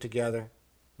their shit together.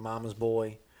 Mama's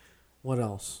boy. What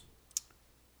else?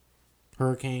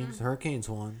 Hurricanes. The Hurricanes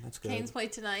won. That's good. Canes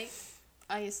played tonight.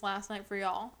 I guess last night for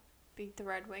y'all. Beat the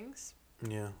Red Wings.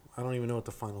 Yeah. I don't even know what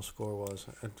the final score was.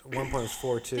 At one point it was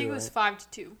 4-2. I think it was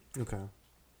 5-2. Okay.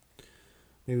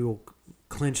 Maybe we'll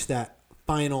clinch that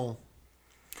final.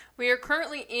 We are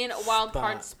currently in a wild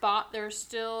card spot. There's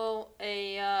still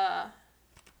I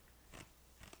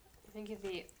think of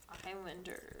the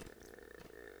Islanders.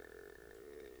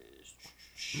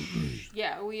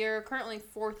 Yeah, we are currently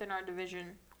 4th in our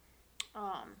division,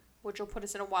 which will put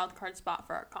us in a wild card spot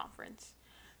for our conference.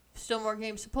 Still more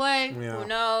games to play. Yeah. Who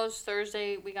knows?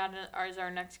 Thursday we got our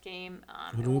next game.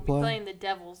 Who do we we'll play? Be playing the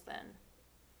Devils then.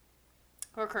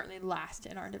 We're currently last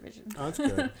in our division. Oh, that's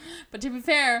good. But to be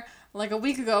fair, a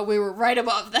week ago, we were right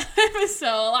above them. So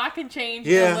a lot can change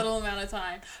in a little amount of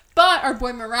time. But our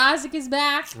boy Mrazek is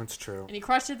back. That's true. And he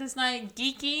crushed it this night.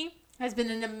 Geeky has been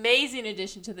an amazing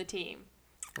addition to the team.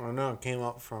 I know. It came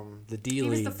up from the D-Leagues. He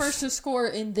was the first to score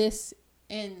in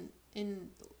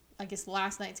I guess,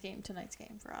 last night's game, tonight's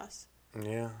game for us.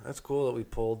 Yeah, that's cool that we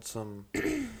pulled some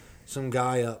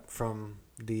guy up from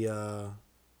the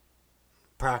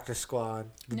practice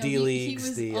squad, the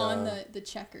D-Leagues. He was on the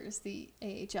Checkers, the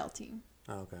AHL team.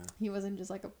 Oh, okay. He wasn't just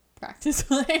a practice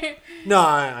player. No,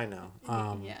 I know.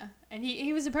 Yeah, and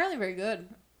he was apparently very good.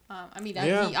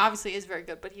 He obviously is very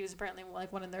good, but he was apparently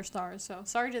like one of their stars. So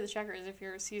sorry to the Checkers if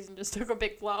your season just took a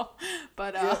big blow,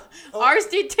 but ours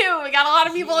did too. We got a lot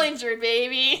of people injured,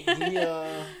 baby.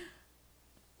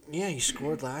 He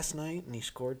scored last night and he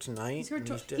scored tonight.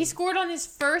 He scored on his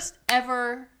first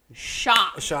ever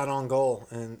shot. A shot on goal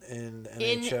in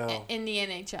NHL. In the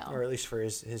NHL, or at least for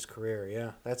his career.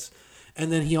 Yeah,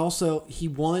 And then he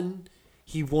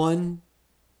won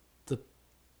the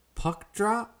puck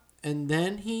drop. And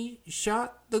then he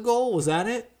shot the goal. Was that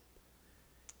it?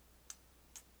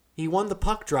 He won the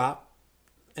puck drop,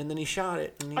 and then he shot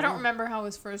it. I don't remember how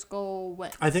his first goal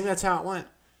went. I think that's how it went.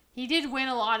 He did win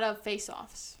a lot of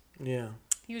face-offs. Yeah.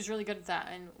 He was really good at that,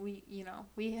 and we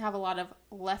have a lot of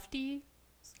lefties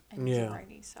and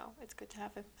righties, so it's good to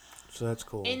have him. So that's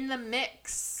cool. In the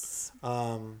mix.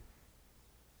 And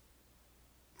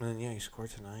he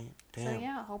scored tonight. Damn.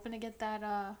 So hoping to get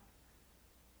that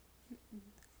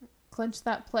clinch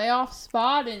that playoff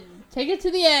spot and take it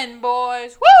to the end,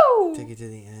 boys. Woo! Take it to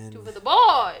the end. Do it for the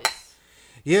boys.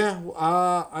 Yeah,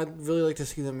 I'd really like to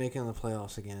see them making the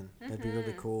playoffs again. That'd be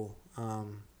really cool.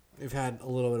 They've had a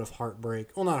little bit of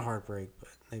heartbreak. Well, not heartbreak, but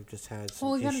they've just had some issues.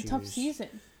 Well, we got a tough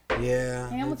season. Yeah.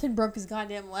 Hamilton broke his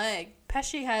goddamn leg.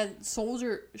 Pesci had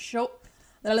surgery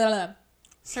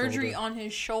on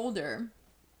his shoulder.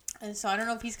 And so I don't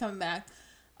know if he's coming back.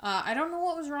 I don't know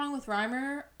what was wrong with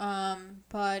Reimer,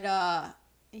 but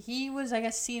he was, I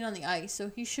guess, seen on the ice, so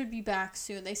he should be back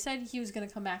soon. They said he was going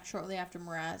to come back shortly after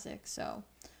Mrazek, so...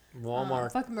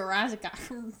 Walmart. Fucking Mrazek got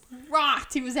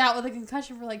rocked. He was out with a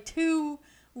concussion for like 2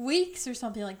 weeks or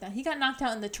something like that. He got knocked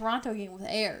out in the Toronto game with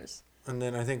Ayers. And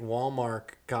then I think Walmart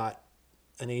got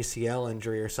an ACL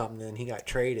injury or something, and he got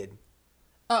traded.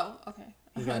 Oh, okay.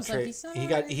 He got traded.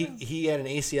 He had an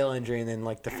ACL injury, and then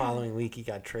like the following week he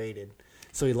got traded.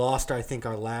 So he lost, I think,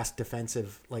 our last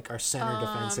defensive, like our center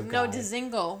defensive guy. No,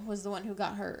 Dzingel was the one who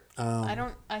got hurt.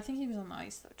 I think he was on the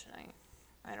ice, though, tonight.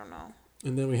 I don't know.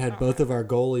 And then we had both of our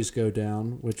goalies go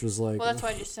down, which was like... Well, that's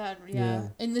what I just said, yeah.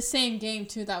 In the same game,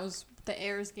 too. That was the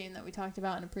Ayers game that we talked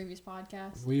about in a previous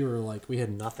podcast. We were like... We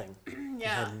had nothing. Yeah. We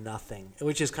had nothing.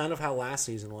 Which is kind of how last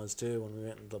season was, too, when we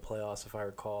went into the playoffs, if I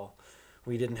recall.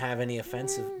 We didn't have any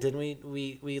offensive... Didn't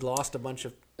we? We lost a bunch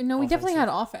of... No, we definitely had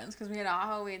offense, because we had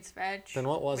Aho, we had Svetch. Then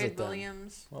what was we it had then?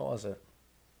 Williams. What was it?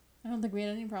 I don't think we had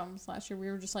any problems last year.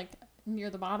 We were just, like, near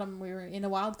the bottom. We were in a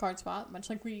wild card spot, much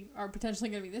like we are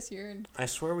potentially going to be this year. And I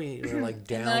swear we were, like,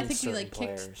 down and then I think we, like,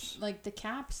 players. Kicked, like, the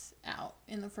Caps out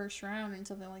in the first round and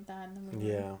something like that. And then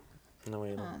we yeah. No, we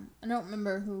I don't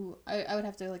remember who... I would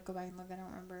have to, like, go back and look. I don't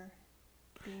remember.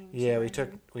 Yeah,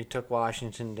 we took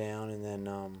Washington down, and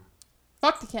then...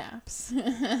 Fuck the Caps.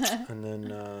 And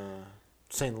then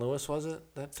St. Louis, was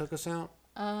it, that took us out?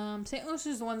 St. Louis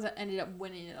is the ones that ended up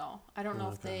winning it all. I don't know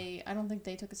if they... I don't think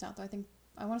they took us out, though.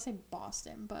 I want to say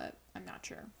Boston, but I'm not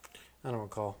sure. I don't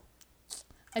recall.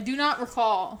 I do not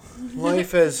recall.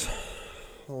 Life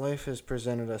has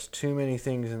presented us too many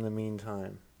things in the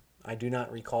meantime. I do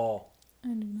not recall. I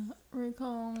do not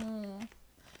recall.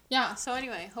 Yeah, so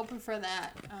anyway, hoping for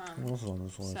that.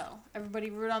 So, everybody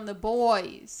root on the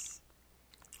boys.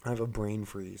 I have a brain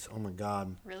freeze. Oh, my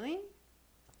God. Really?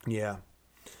 Yeah.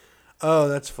 Oh,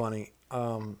 that's funny.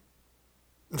 What?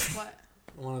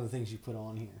 One of the things you put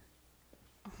on here.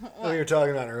 What we were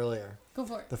talking about earlier. Go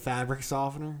for it. The fabric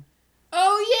softener.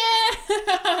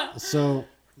 Oh, yeah! So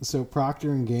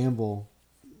Procter & Gamble,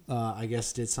 I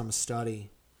guess, did some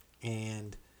study,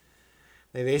 and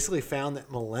they basically found that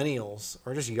millennials,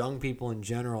 or just young people in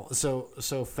general,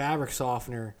 so fabric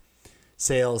softener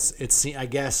sales, I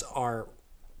guess, are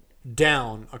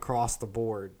down across the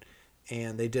board.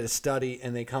 And they did a study,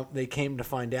 and they came to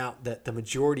find out that the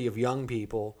majority of young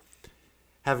people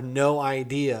have no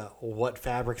idea what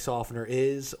fabric softener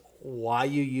is, why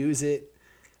you use it.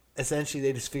 Essentially,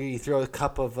 they just figure you throw a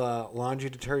cup of laundry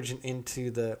detergent into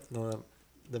the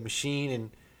machine,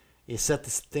 and you set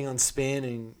this thing on spin,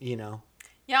 and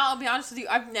Yeah, I'll be honest with you.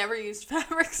 I've never used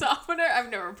fabric softener. I've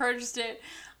never purchased it.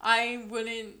 I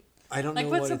wouldn't. I don't know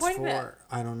what's what the it's point of for.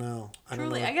 I don't know.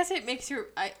 Truly, I guess it makes your.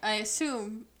 I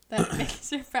assume that it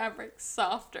makes your fabric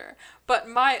softer. But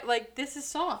this is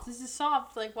soft. This is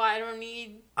soft. Like, why? I don't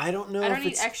need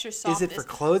extra softness. Is it for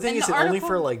clothing? Is it only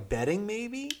for, like, bedding,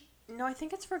 maybe? No, I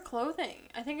think it's for clothing.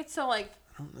 I think it's so, like...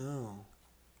 I don't know.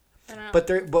 I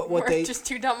don't know. We're just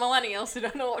two dumb millennials who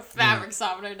don't know what fabric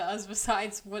softener does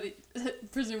besides what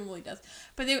it presumably does.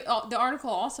 But the article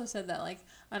also said that, like,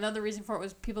 another reason for it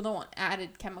was people don't want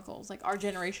added chemicals. Like, our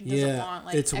generation doesn't want,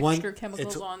 like, extra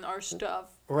chemicals on our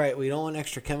stuff. Right, we don't want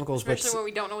extra chemicals. Especially when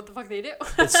we don't know what the fuck they do.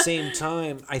 At the same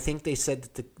time, I think they said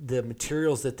that the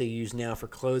materials that they use now for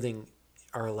clothing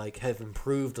are like have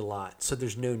improved a lot, so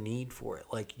there's no need for it.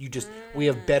 Like we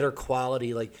have better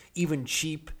quality. Like even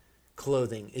cheap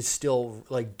clothing is still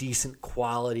like decent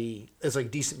quality. It's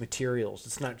like decent materials.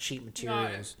 It's not cheap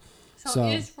materials. So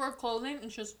it is for clothing.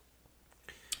 It's just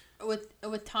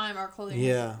with time, our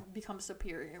clothing becomes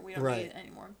superior. We don't need it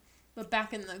anymore. But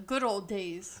back in the good old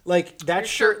days, like that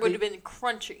shirt would have been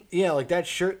crunchy. Yeah, like that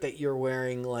shirt that you're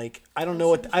wearing. Like I don't know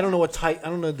what type. I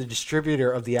don't know the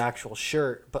distributor of the actual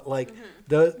shirt, but like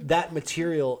that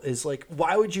material is like.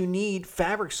 Why would you need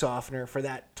fabric softener for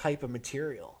that type of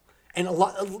material? And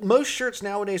most shirts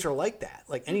nowadays are like that.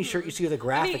 Like any shirt you see with a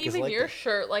graphic is like that. Even your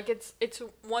shirt, like it's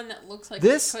one that looks like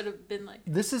this it could have been like.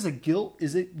 This is a Gil.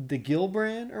 Is it the Gil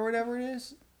brand or whatever it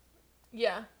is?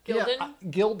 Yeah, Gildan. Yeah,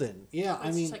 Gildan. Yeah,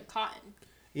 it's just like cotton.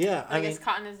 Yeah, I guess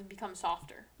cotton has become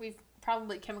softer. We've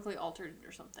probably chemically altered it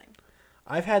or something.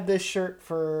 I've had this shirt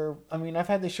I've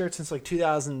had this shirt since like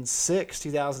 2006,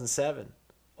 2007.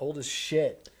 Old as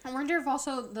shit. I wonder if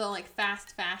also the like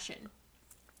fast fashion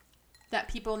that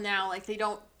people now like they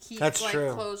don't keep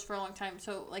clothes for a long time,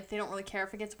 so like they don't really care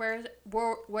if it gets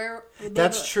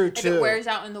That's true too. If it wears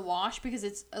out in the wash because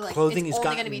it's like clothing it's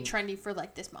only going to be trendy for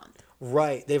like this month.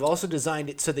 Right. They've also designed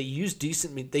it so they use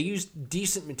decent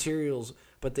materials,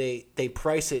 but they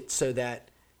price it so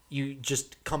that you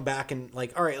just come back and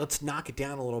like, all right, let's knock it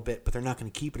down a little bit, but they're not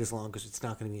going to keep it as long because it's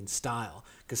not going to be in style,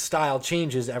 because style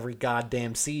changes every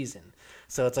goddamn season.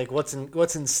 So it's like what's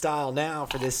in style now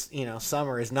for this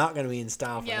summer is not going to be in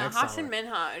style for next summer. Hassan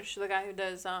Minhaj, the guy who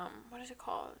does what is it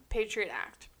called, Patriot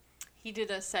Act, he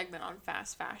did a segment on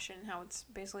fast fashion, how it's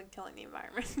basically killing the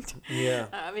environment.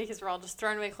 Yeah. Because we're all just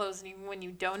throwing away clothes, and even when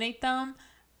you donate them,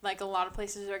 like a lot of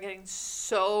places are getting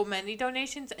so many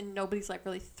donations, and nobody's like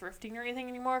really thrifting or anything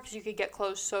anymore because you could get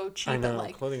clothes so cheap. I know, at,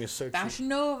 like, clothing is so cheap. Fashion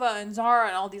Nova and Zara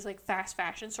and all these like fast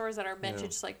fashion stores that are meant to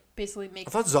just like basically make.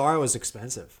 I thought Zara was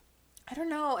expensive. I don't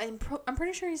know, and I'm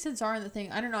pretty sure he said Zara in the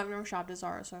thing. I don't know. I've never shopped at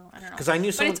Zara, so I don't know. Because I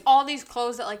knew someone. But it's all these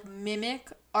clothes that like mimic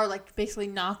are like basically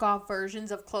knockoff versions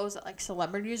of clothes that like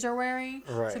celebrities are wearing.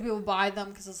 Right. So people buy them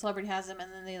because the celebrity has them,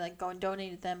 and then they like go and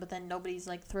donate them. But then nobody's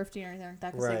like thrifting or anything like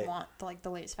that because they want the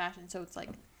latest fashion. So it's like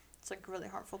really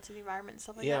harmful to the environment and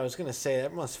stuff like that. Yeah, I was gonna say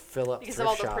that must fill up because thrift of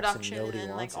all the shops production and nobody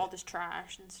and wants like all this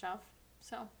trash and stuff.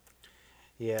 So.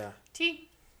 Yeah. Tea.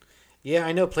 Yeah,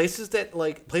 I know places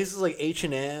like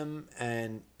H&M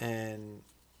and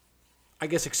I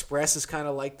guess Express is kind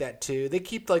of like that too. They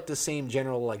keep like the same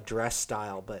general like dress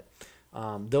style, but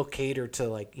they'll cater to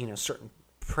like certain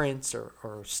prints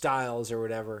or styles or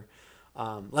whatever.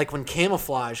 Like when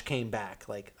camouflage came back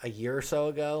like a year or so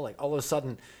ago, like all of a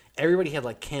sudden everybody had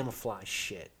like camouflage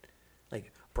shit,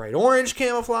 like bright orange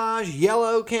camouflage,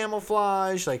 yellow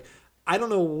camouflage. Like I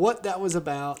don't know what that was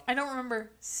about. I don't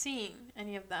remember seeing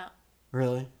any of that.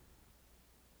 Really?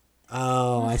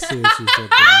 Oh, I see what you did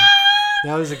there.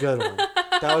 That was a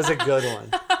good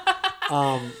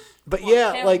one. But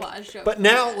yeah, like, but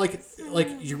now, like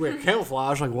you wear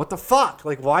camouflage. Like, what the fuck?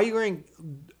 Like, why are you wearing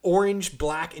orange,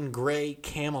 black, and gray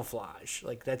camouflage?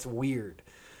 Like, that's weird.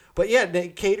 But yeah,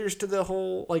 it caters to the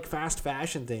whole like fast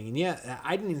fashion thing. And yeah,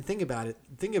 I didn't even think about it.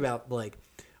 Think about like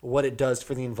what it does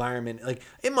for the environment. Like,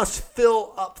 it must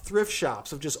fill up thrift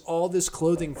shops of just all this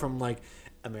clothing from like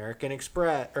American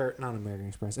Express, or not American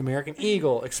Express, American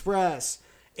Eagle, Express,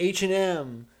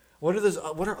 H&M. What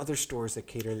are other stores that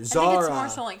cater to Zara? I think it's more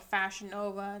so like Fashion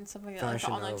Nova and stuff like that, like the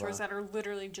online stores that are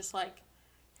literally just like,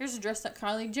 here's a dress that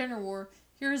Kylie Jenner wore.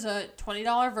 Here's a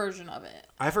 $20 version of it.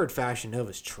 I've heard Fashion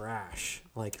Nova's trash.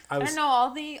 Like I don't know, all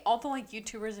the like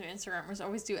YouTubers and Instagrammers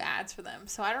always do ads for them,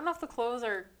 so I don't know if the clothes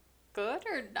are good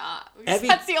or not.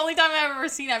 That's the only time I've ever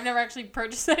seen. I've never actually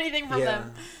purchased anything from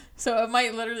them. So it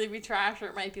might literally be trash, or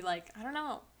it might be like, I don't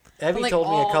know. Evie told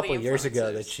me a couple years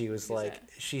ago that she was like,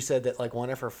 she said that like one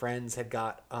of her friends had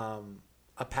got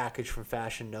a package from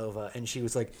Fashion Nova, and she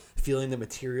was like feeling the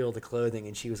material of the clothing,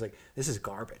 and she was like, this is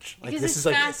garbage. Like because this is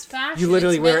fast like fashion. You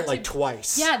literally wear it like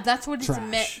twice. Yeah, that's what it's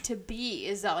meant to be.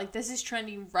 Is that like this is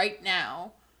trending right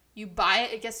now? You buy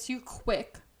it, it gets to you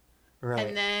quick, right?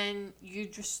 And then you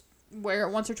just wear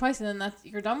it once or twice, and then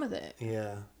you're done with it.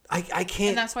 Yeah. I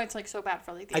can't. And that's why it's like so bad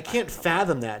for like. I can't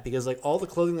fathom that, because like all the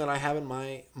clothing that I have in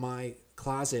my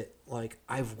closet, like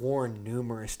I've worn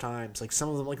numerous times. Like some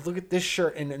of them, like look at this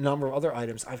shirt and a number of other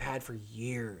items I've had for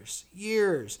years.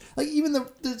 Like even the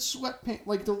sweatpants,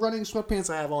 like the running sweatpants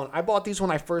I have on. I bought these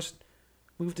when I first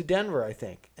moved to Denver, I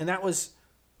think, and that was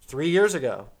 4 years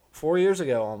ago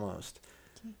almost.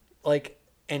 Like,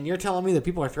 and you're telling me that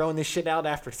people are throwing this shit out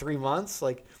after 3 months,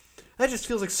 like. That just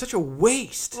feels like such a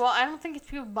waste. Well, I don't think it's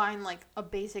people buying like a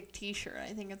basic T-shirt. I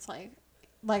think it's like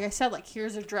like I said, like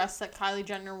here's a dress that Kylie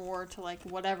Jenner wore to like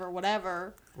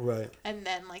whatever. Right. And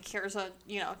then like here's a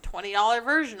 $20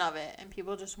 version of it, and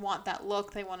people just want that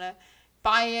look. They want to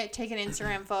buy it, take an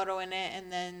Instagram photo in it,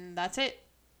 and then that's it.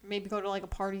 Maybe go to like a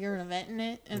party or an event in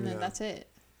it, and then that's it.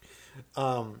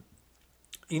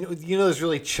 You know those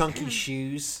really chunky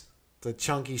shoes, the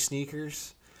chunky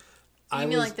sneakers. You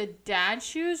mean like the dad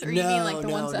shoes, or you mean like the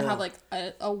ones that have like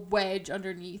a wedge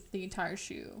underneath the entire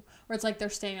shoe, where it's like they're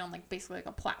standing on like basically like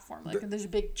a platform, like there's a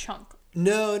big chunk.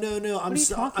 No. I'm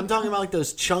talking about like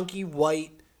those chunky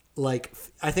white, like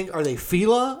I think are they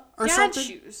Fila or dad something?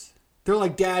 Shoes. They're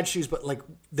like dad shoes, but like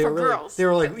they For were really, girls. they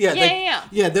were like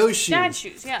yeah those shoes. Dad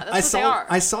shoes, yeah, that's what they are.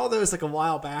 I saw those like a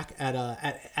while back at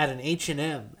an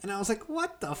H&M, and I was like,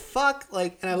 what the fuck?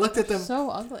 Like, and I looked at them, so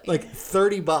ugly, like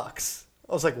 $30.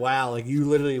 I was like, wow, like you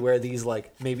literally wear these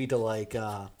like maybe to like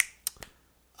not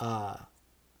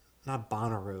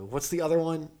Bonnaroo. What's the other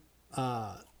one?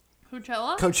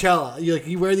 Coachella.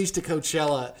 You wear these to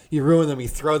Coachella, you ruin them, you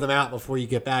throw them out before you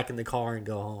get back in the car and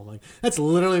go home. Like that's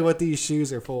literally what these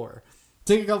shoes are for.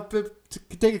 Take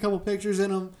a couple pictures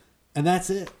in them, and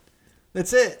that's it.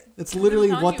 That's it. That's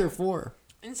literally what they're for.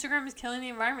 Instagram is killing the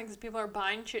environment because people are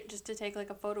buying shit just to take like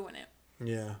a photo in it.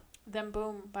 Yeah. Then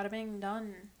boom, bada bing,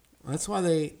 done. That's why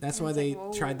they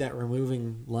tried that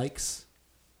removing likes.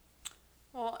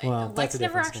 Well, likes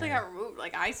never actually got removed.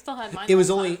 Like I still had mine. It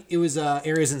was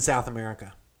areas in South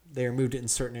America. They removed it in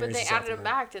certain areas. But they added them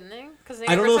back, didn't they? Because they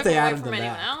I don't know if they added them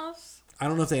back. Else. I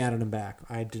don't know if they added them back.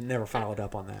 I never followed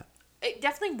up on that. It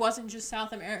definitely wasn't just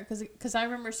South America, because I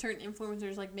remember certain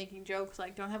influencers like making jokes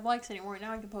like, "Don't have likes anymore.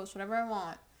 Now I can post whatever I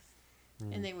want,"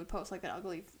 and they would post like an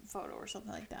ugly photo or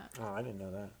something like that. Oh, I didn't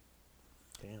know that.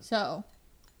 Damn. So,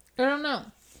 I don't know,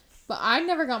 but I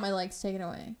never got my likes taken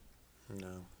away.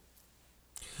 No.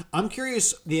 I'm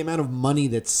curious the amount of money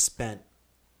that's spent.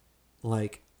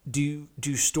 Like, do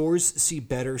stores see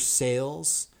better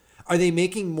sales? Are they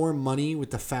making more money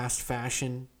with the fast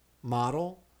fashion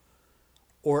model?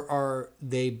 Or are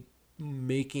they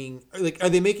making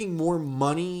more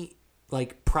money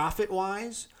like profit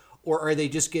wise, or are they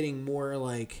just getting more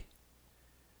like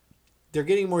they're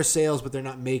getting more sales but they're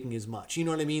not making as much? You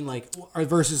know what I mean? Like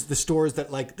versus the stores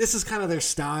that like this is kind of their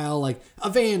style, like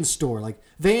a Vans store. Like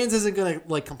Vans isn't gonna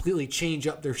like completely change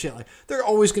up their shit. Like they're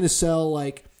always gonna sell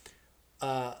like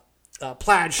plaid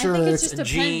shirts. I think it just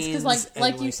depends because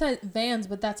like you said Vans,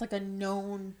 but that's like a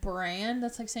known brand.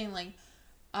 That's like saying like.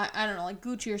 I don't know, like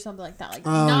Gucci or something like that. Like,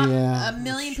 a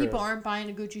million people aren't buying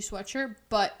a Gucci sweatshirt,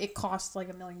 but it costs like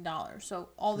 $1 million. So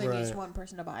all they need is one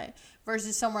person to buy it.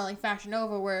 Versus somewhere like Fashion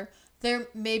Nova, where they're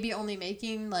maybe only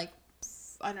making like,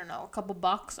 I don't know, a couple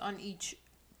bucks on each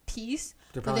piece,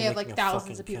 but they have like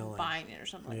thousands of people buying it or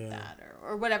something like that,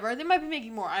 or whatever. They might be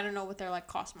making more. I don't know what their like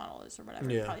cost model is or whatever.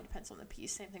 It probably depends on the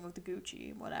piece. Same thing with the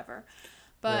Gucci, whatever.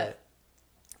 But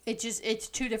it's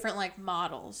two different like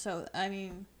models. So I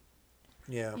mean.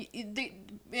 Yeah.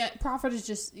 Profit is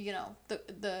just,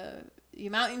 the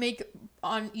amount you make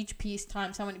on each piece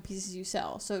times how many pieces you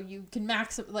sell. So you can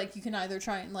you can either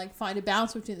try and like find a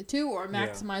balance between the two or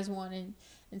maximize one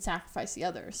and sacrifice the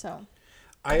other. So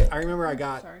I remember I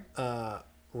got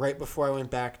right before I went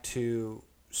back to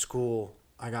school,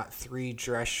 I got 3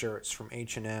 dress shirts from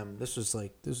H&M. This was a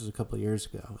couple of years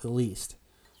ago, at least.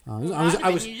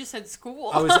 You just said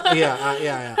school.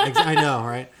 I know,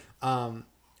 right?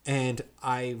 And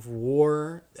I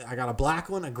got a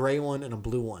black one, a gray one, and a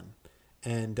blue one.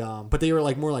 And, but they were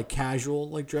like more like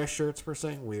casual, like dress shirts per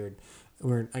se. Weird.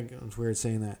 It's weird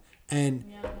saying that. And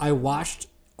I washed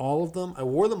all of them. I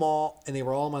wore them all and they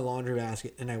were all in my laundry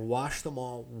basket. And I washed them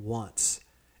all once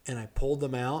and I pulled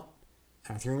them out.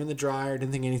 I threw them in the dryer.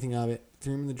 Didn't think anything of it.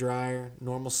 Threw them in the dryer.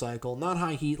 Normal cycle. Not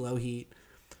high heat, low heat.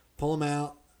 Pull them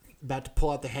out. About to pull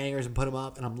out the hangers and put them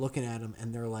up. And I'm looking at them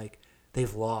and they're like,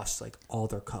 they've lost like all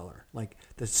their color, like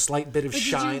the slight bit of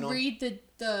shine. Did you read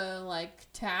the like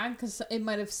tag? Because it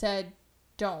might have said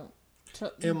don't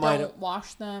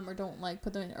wash them or don't like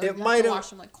put them in. Or it might have wash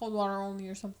them like cold water only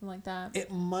or something like that.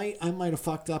 I might have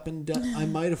fucked up I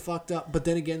might have fucked up. But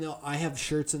then again, though, I have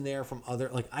shirts in there from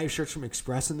I have shirts from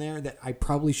Express in there that I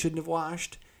probably shouldn't have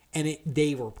washed. And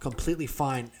they were completely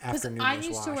fine after numerous washes. I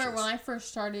used to wear, when I first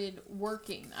started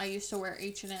working, I used to wear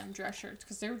H&M dress shirts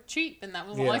because they were cheap and that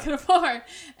was all I could afford.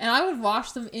 And I would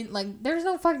wash them in, like, there's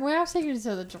no fucking way I was taking it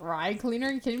to the dry cleaner.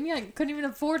 Are you kidding me? I couldn't even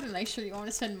afford a nice shirt. You want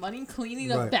to spend money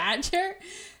cleaning a bad shirt?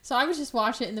 So I would just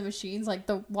wash it in the machines, like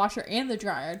the washer and the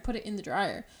dryer. I'd put it in the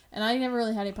dryer. And I never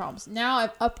really had any problems. Now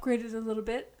I've upgraded a little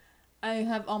bit. I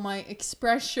have all my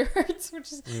Express shirts,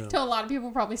 which is to a lot of people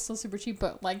probably still super cheap,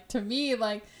 but like to me,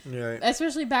 like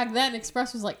especially back then,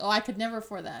 Express was like, oh, I could never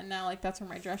afford that, and now like that's where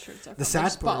my dress shirts are. The sad I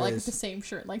just bought like is, the same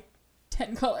shirt, like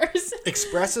 10 colors.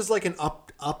 Express is like an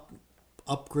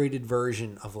upgraded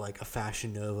version of like a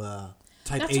Fashion Nova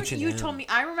type H&M. That's what you told me.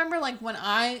 I remember like when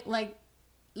I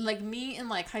like me in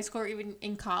like high school or even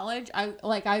in college, I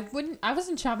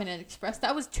wasn't shopping at Express.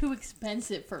 That was too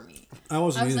expensive for me. I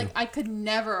was either. like, I could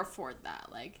never afford that.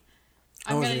 Like,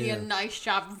 I'm gonna get a nice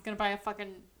job. I'm gonna buy a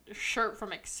fucking shirt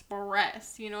from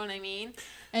Express. You know what I mean?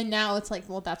 And now it's like,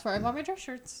 well, that's where I bought my dress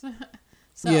shirts.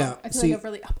 So yeah, I feel like I've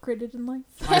really upgraded in life.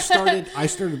 I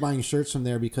started buying shirts from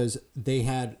there because they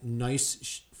had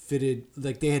nice fitted,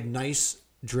 like they had nice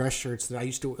dress shirts that I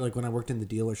used to like when I worked in the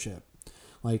dealership,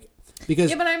 like.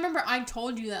 Because but I remember I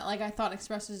told you that like I thought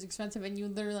Express was expensive, and you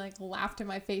literally like laughed in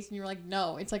my face, and you were like,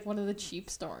 "No, it's like one of the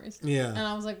cheap stores." Yeah, and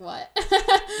I was like, "What?"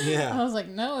 Yeah, I was like,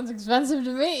 "No, it's expensive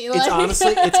to me." Like, it's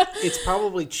honestly, it's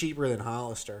probably cheaper than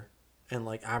Hollister and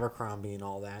like Abercrombie and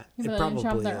all that. But it I probably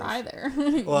didn't shop there either.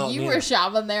 Well, you were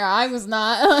shopping there. I was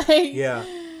not. Like, yeah.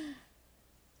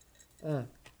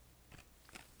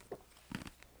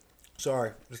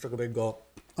 Sorry, just took a big gulp.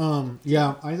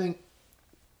 Yeah, I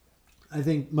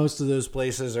think most of those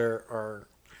Places are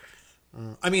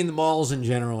I mean, the malls in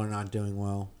general are not doing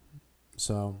well.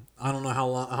 So I don't know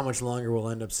how much longer we'll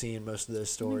end up seeing most of those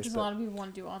stores. Because a lot of people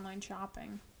want to do online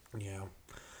shopping. Yeah,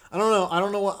 I don't know. I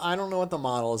don't know what the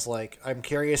model is like. I'm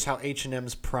curious how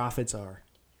H&M's profits are.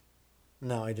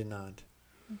 No, I did not.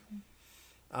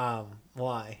 Mm-hmm.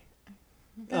 Why?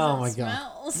 Oh my god!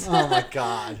 Oh my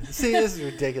god! See, this is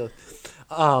ridiculous.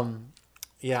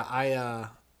 Yeah,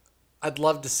 I'd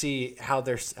love to see how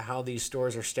these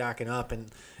stores are stacking up,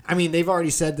 and I mean they've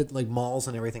already said that like malls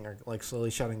and everything are like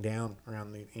slowly shutting down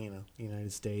around the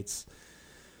United States.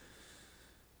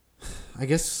 I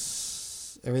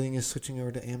guess everything is switching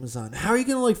over to Amazon. How are you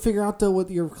gonna like figure out though what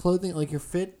your clothing like your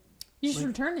fit? You just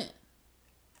return it.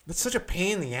 That's such a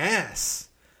pain in the ass.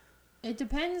 It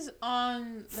depends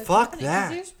on the Fuck company,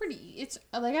 that. It's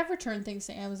like I've returned things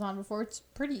to Amazon before. It's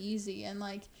pretty easy, and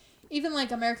like even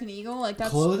like American Eagle, like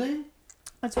that's clothing.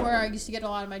 That's where I used to get a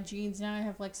lot of my jeans. Now I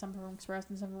have like some from Express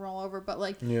and some from all over. But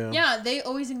like yeah, they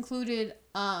always included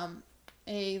a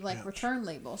like return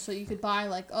label, so you could buy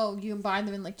like you can buy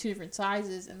them in like 2 different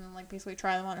sizes and then like basically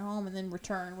try them on at home and then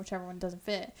return whichever one doesn't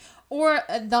fit. Or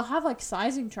they'll have like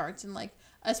sizing charts and like.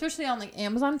 Especially on like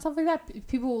Amazon and stuff like that,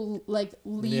 people will like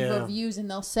leave reviews and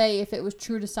they'll say if it was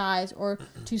true to size or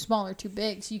too small or too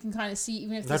big, so you can kind of see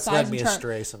even if the sizing chart,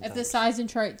 if the sizing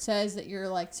chart says that you're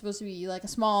like supposed to be like a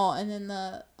small, and then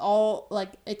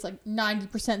it's like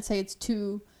 90% say it's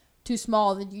too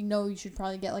small, then you should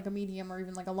probably get like a medium or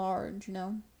even like a large,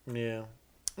 Yeah.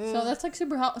 So that's like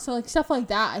super helpful. So like stuff like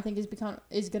that, I think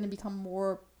is going to become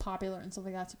more popular and stuff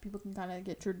like that, so people can kind of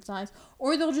get true to size.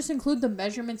 Or they'll just include the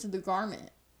measurements of the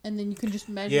garment, and then you can just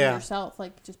measure yourself,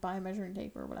 like just buy a measuring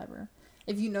tape or whatever.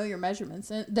 If you know your measurements,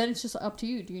 and then it's just up to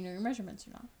you. Do you know your measurements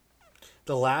or not?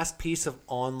 The last piece of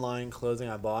online clothing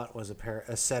I bought was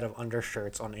a set of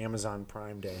undershirts on Amazon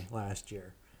Prime Day last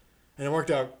year, and it worked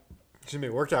out.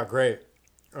 It worked out great.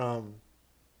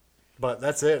 But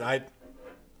that's it.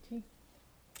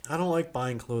 I don't like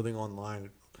buying clothing online.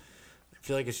 I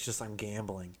feel like it's just I'm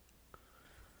gambling.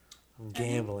 I'm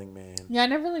gambling, man. Yeah, I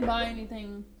never really buy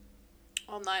anything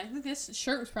online. I think this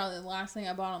shirt was probably the last thing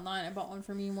I bought online. I bought one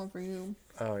for me and one for you.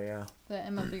 Oh, yeah. The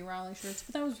MLB Raleigh shirts.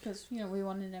 But that was because, we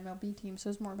wanted an MLB team, so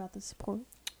it was more about the support.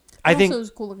 I think it was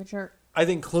a cool looking shirt. I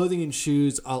think clothing and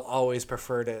shoes, I'll always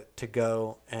prefer to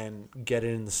go and get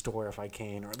it in the store if I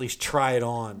can, or at least try it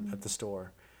on at the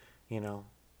store,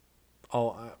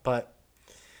 but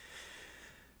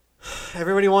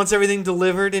everybody wants everything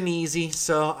delivered and easy,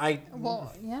 so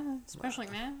Well, yeah, especially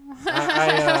now.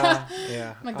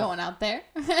 Yeah. I'm not going out there.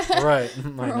 Right. The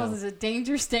world is a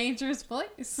dangerous, dangerous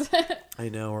place. I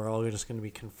know. We're all just going to be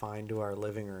confined to our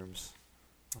living rooms.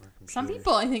 Some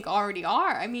people, I think, already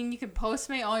are. I mean, you can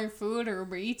Postmate all your food or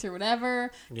Uber Eats or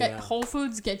whatever. Get Whole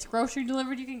Foods, get grocery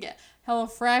delivered. You can get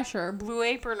HelloFresh or Blue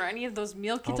Apron or any of those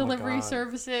meal kit delivery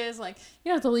services. Like,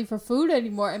 you don't have to leave for food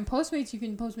anymore. And Postmates, you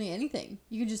can Postmate anything.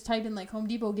 You can just type in, like, Home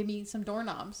Depot, give me some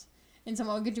doorknobs. And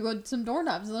someone will get you some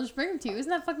doorknobs and they'll just bring them to you.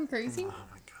 Isn't that fucking crazy? Oh,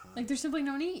 my God. Like, there's simply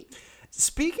no need.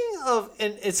 Speaking of,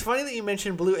 and it's funny that you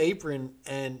mentioned Blue Apron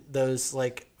and those,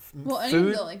 like, any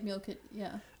of the, like, meal kit,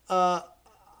 yeah.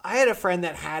 I had a friend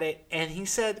that had it, and he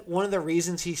said one of the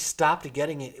reasons he stopped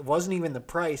getting it wasn't even the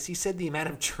price. He said the amount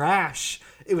of trash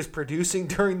it was producing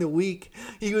during the week.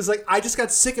 He was like, I just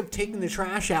got sick of taking the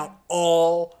trash out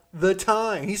all the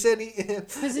time. He said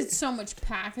because it's so much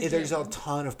packaging. There's a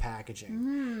ton of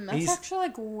packaging. That's actually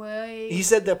like way. He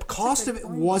said the cost of it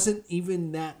wasn't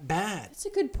even that bad. That's a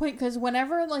good point because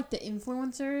whenever like the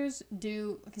influencers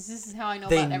do, because this is how I know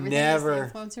about everything. Is the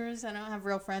influencers. I don't have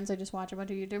real friends. I just watch a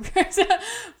bunch of YouTubers,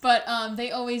 but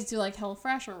they always do like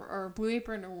HelloFresh or Blue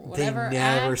Apron or whatever. They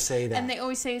never say that, and they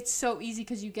always say it's so easy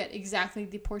because you get exactly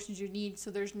the portions you need,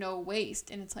 so there's no waste.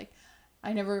 And it's like,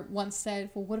 I never once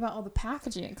said, well, what about all the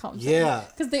packaging it comes in? Yeah.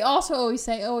 Because they also always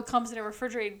say, oh, it comes in a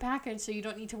refrigerated package, so you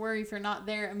don't need to worry if you're not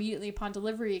there immediately upon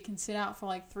delivery. It can sit out for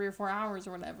like 3 or 4 hours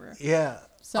or whatever. Yeah.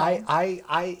 So my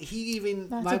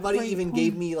buddy even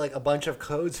gave me like a bunch of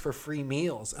codes for free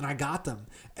meals, and I got them.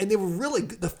 And they were really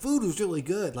good. The food was really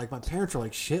good. Like, my parents were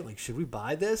like, shit, like, should we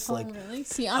buy this? Oh, like, really?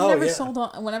 See, I'm never sold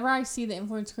on. Whenever I see the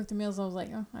influencer cook the meals, I was like,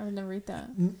 oh, I would never eat that.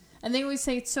 And they always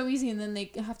say it's so easy, and then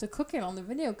they have to cook it on the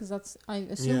video because that's, I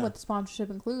assume, what the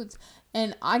sponsorship includes.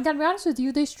 And I gotta be honest with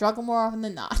you, they struggle more often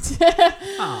than not.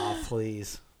 Oh,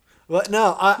 please. Well,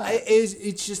 no,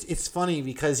 it's just, it's funny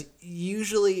because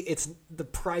usually the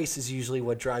price is usually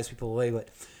what drives people away. But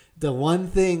the one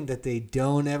thing that they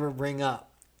don't ever bring up,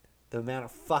 the amount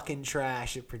of fucking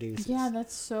trash it produces. Yeah,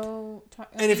 that's so.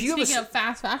 And if you speaking of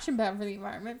fast fashion, bad for the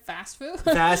environment, fast food.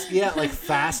 Like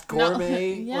fast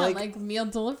gourmet. Like meal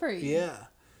delivery. Yeah.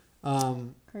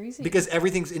 Crazy. Because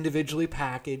everything's individually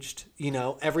packaged. You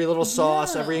know, every little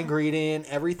sauce, every ingredient,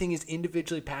 everything is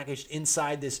individually packaged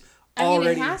inside this. I mean,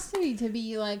 it has to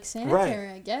be like sanitary,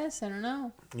 right. I guess. I don't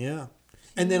know. Yeah.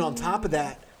 And then on top of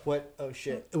that, what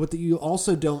you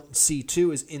also don't see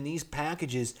too is in these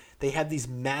packages they have these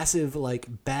massive like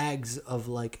bags of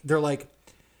like they're like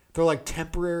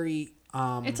temporary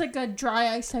it's like a dry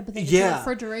ice type of thing. Yeah.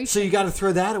 Refrigeration. So you got to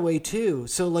throw that away too.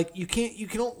 So like you can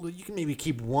maybe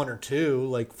keep 1 or 2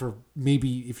 like for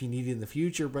maybe if you need it in the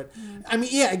future, but I mean,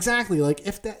 yeah, exactly. Like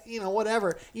if that,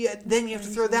 whatever. Yeah, then you have to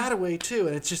throw that away too,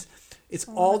 and it's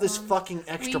all this fucking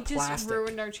extra plastic. We just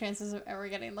ruined our chances of ever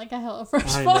getting like a HelloFresh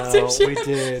sponsorship. I know, we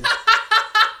did.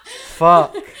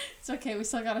 Fuck. It's okay. We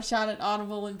still got a shot at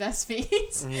Audible and Best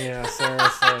Fiends. Yeah,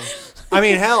 seriously. I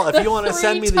mean, hell, if you want to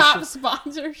send me the top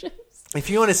sponsorships. If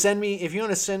you want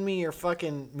to send me your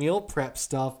fucking meal prep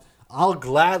stuff, I'll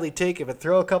gladly take it. But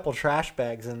throw a couple trash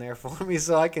bags in there for me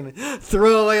so I can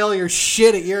throw away all your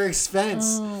shit at your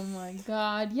expense. Oh my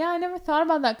god! Yeah, I never thought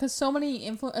about that because so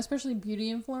many especially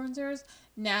beauty influencers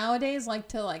nowadays like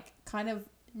to like kind of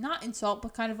not insult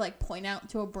but kind of like point out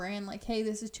to a brand like, hey,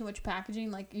 this is too much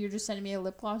packaging. Like, you're just sending me a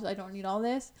lip gloss. I don't need all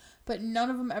this. But none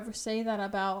of them ever say that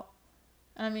about.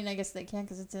 I mean, I guess they can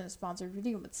because it's in a sponsored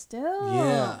video, but still.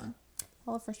 Yeah.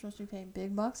 HelloFresh must be paying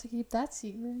big bucks to keep that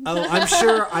secret. Oh, I'm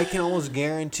sure I can almost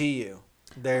guarantee you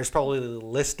there's probably a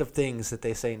list of things that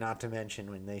they say not to mention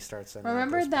when they start sending.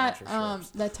 Remember that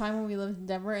that time when we lived in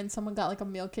Denver and someone got like a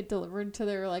meal kit delivered to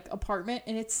their like apartment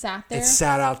and it sat there. It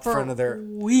sat out front of their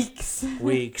weeks.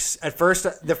 At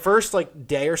first, the first like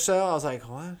day or so, I was like,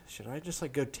 "What? Should I just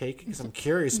like go take it? Because I'm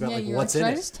curious about like what's in it."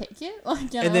 Should I just take it?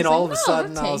 Like, and then all of a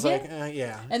sudden, I was like,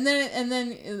 "Yeah." And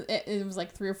then it was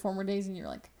like 3 or 4 more days, and you're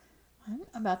like,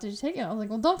 I'm about to just take it. I was like,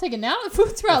 well, don't take it now. The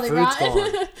food's probably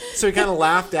rotten. So we kind of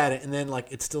laughed at it, and then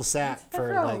like it still sat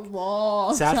for like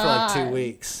 2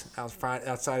 weeks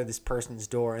outside of this person's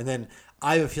door. And then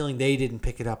I have a feeling they didn't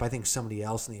pick it up. I think somebody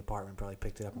else in the apartment probably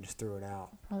picked it up and just threw it out.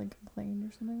 Probably complained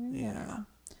or something. Maybe? Yeah, I don't know.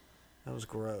 That was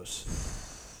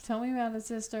gross. Tell me about it,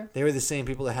 sister. They were the same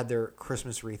people that had their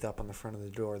Christmas wreath up on the front of the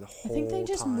door the whole time. I think they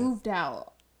just moved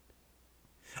out.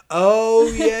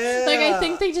 Oh, yeah. Like, I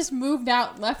think they just moved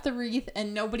out, left the wreath,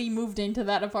 and nobody moved into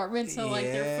that apartment, so, like,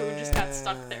 their food just got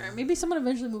stuck there. Maybe someone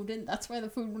eventually moved in. That's why the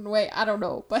food went away. I don't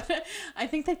know. But I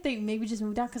think that they maybe just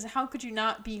moved out, because how could you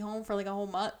not be home for, like, a whole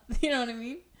month? You know what I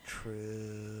mean?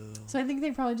 True. So I think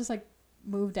they probably just, like,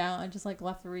 moved out and just, like,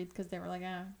 left the wreath, because they were like,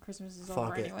 Christmas is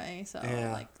over anyway. So,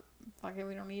 like, fuck it,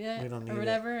 we don't need it or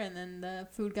whatever. And then the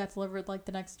food got delivered like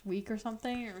the next week or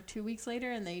something, or 2 weeks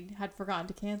later, and they had forgotten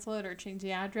to cancel it or change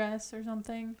the address or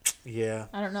something. Yeah.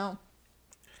 I don't know.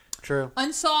 True.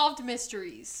 Unsolved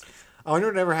mysteries. I wonder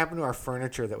what ever happened to our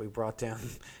furniture that we brought down.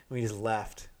 We just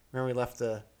left. Remember we left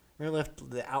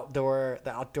the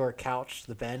outdoor couch,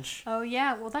 the bench. Oh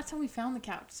yeah, well that's how we found the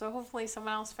couch. So hopefully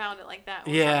someone else found it like that.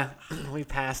 Yeah, we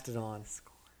passed it on.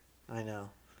 I know.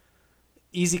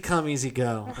 Easy come, easy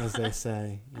go, as they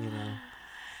say, you know.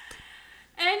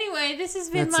 Anyway, this has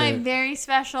been my very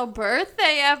special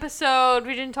birthday episode.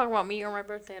 We didn't talk about me or my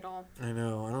birthday at all. I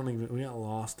know. We got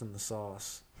lost in the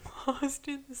sauce. Lost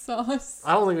in the sauce.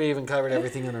 I don't think we even covered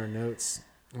everything in our notes.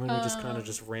 And then we just kind of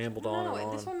just rambled on and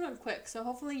on. This one went quick, so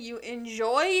hopefully you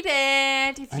enjoyed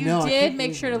it. If you know, did,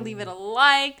 make sure to leave it a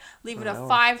like, leave it a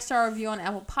 5-star review on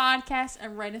Apple Podcasts,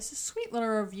 and write us a sweet little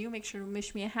review. Make sure to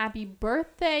wish me a happy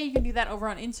birthday. You can do that over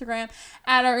on Instagram,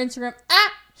 at our Instagram,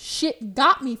 at Shit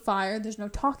Got Me Fired. There's no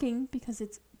talking because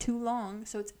it's too long,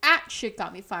 so it's at Shit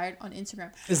Got Me Fired on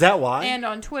Instagram. Is that why? And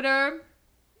on Twitter,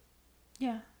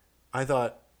 yeah. I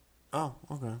thought, oh,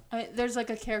 okay. There's like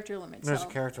a character limit. There's a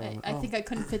character limit. I think I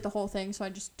couldn't fit the whole thing, so I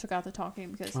just took out the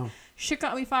talking because Shit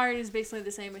Got Me Fired is basically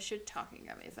the same as Shit Talking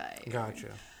Got Me Fired. Gotcha.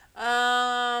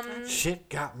 Shit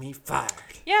got me fired.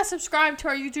 Yeah, subscribe to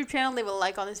our YouTube channel, leave a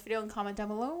like on this video, and comment down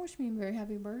below. Wish me a very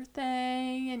happy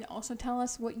birthday, and also tell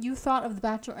us what you thought of the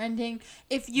Bachelor ending,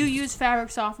 if you use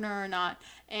fabric softener or not.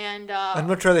 And I'd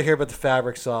much rather hear about the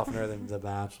fabric softener than The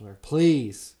Bachelor.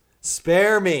 Please.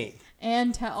 spare me.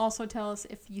 And also tell us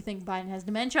if you think Biden has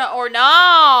dementia or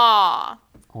not.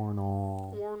 Or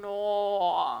no. Or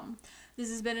no. This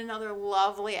has been another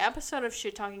lovely episode of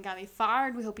Shit Talking Got Me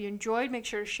Fired. We hope you enjoyed. Make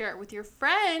sure to share it with your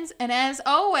friends. And as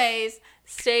always,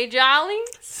 stay jolly,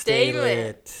 stay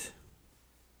lit.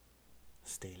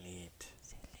 Stay lit.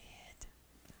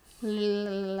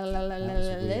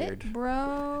 Lit, weird.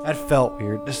 bro. That felt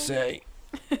weird to say.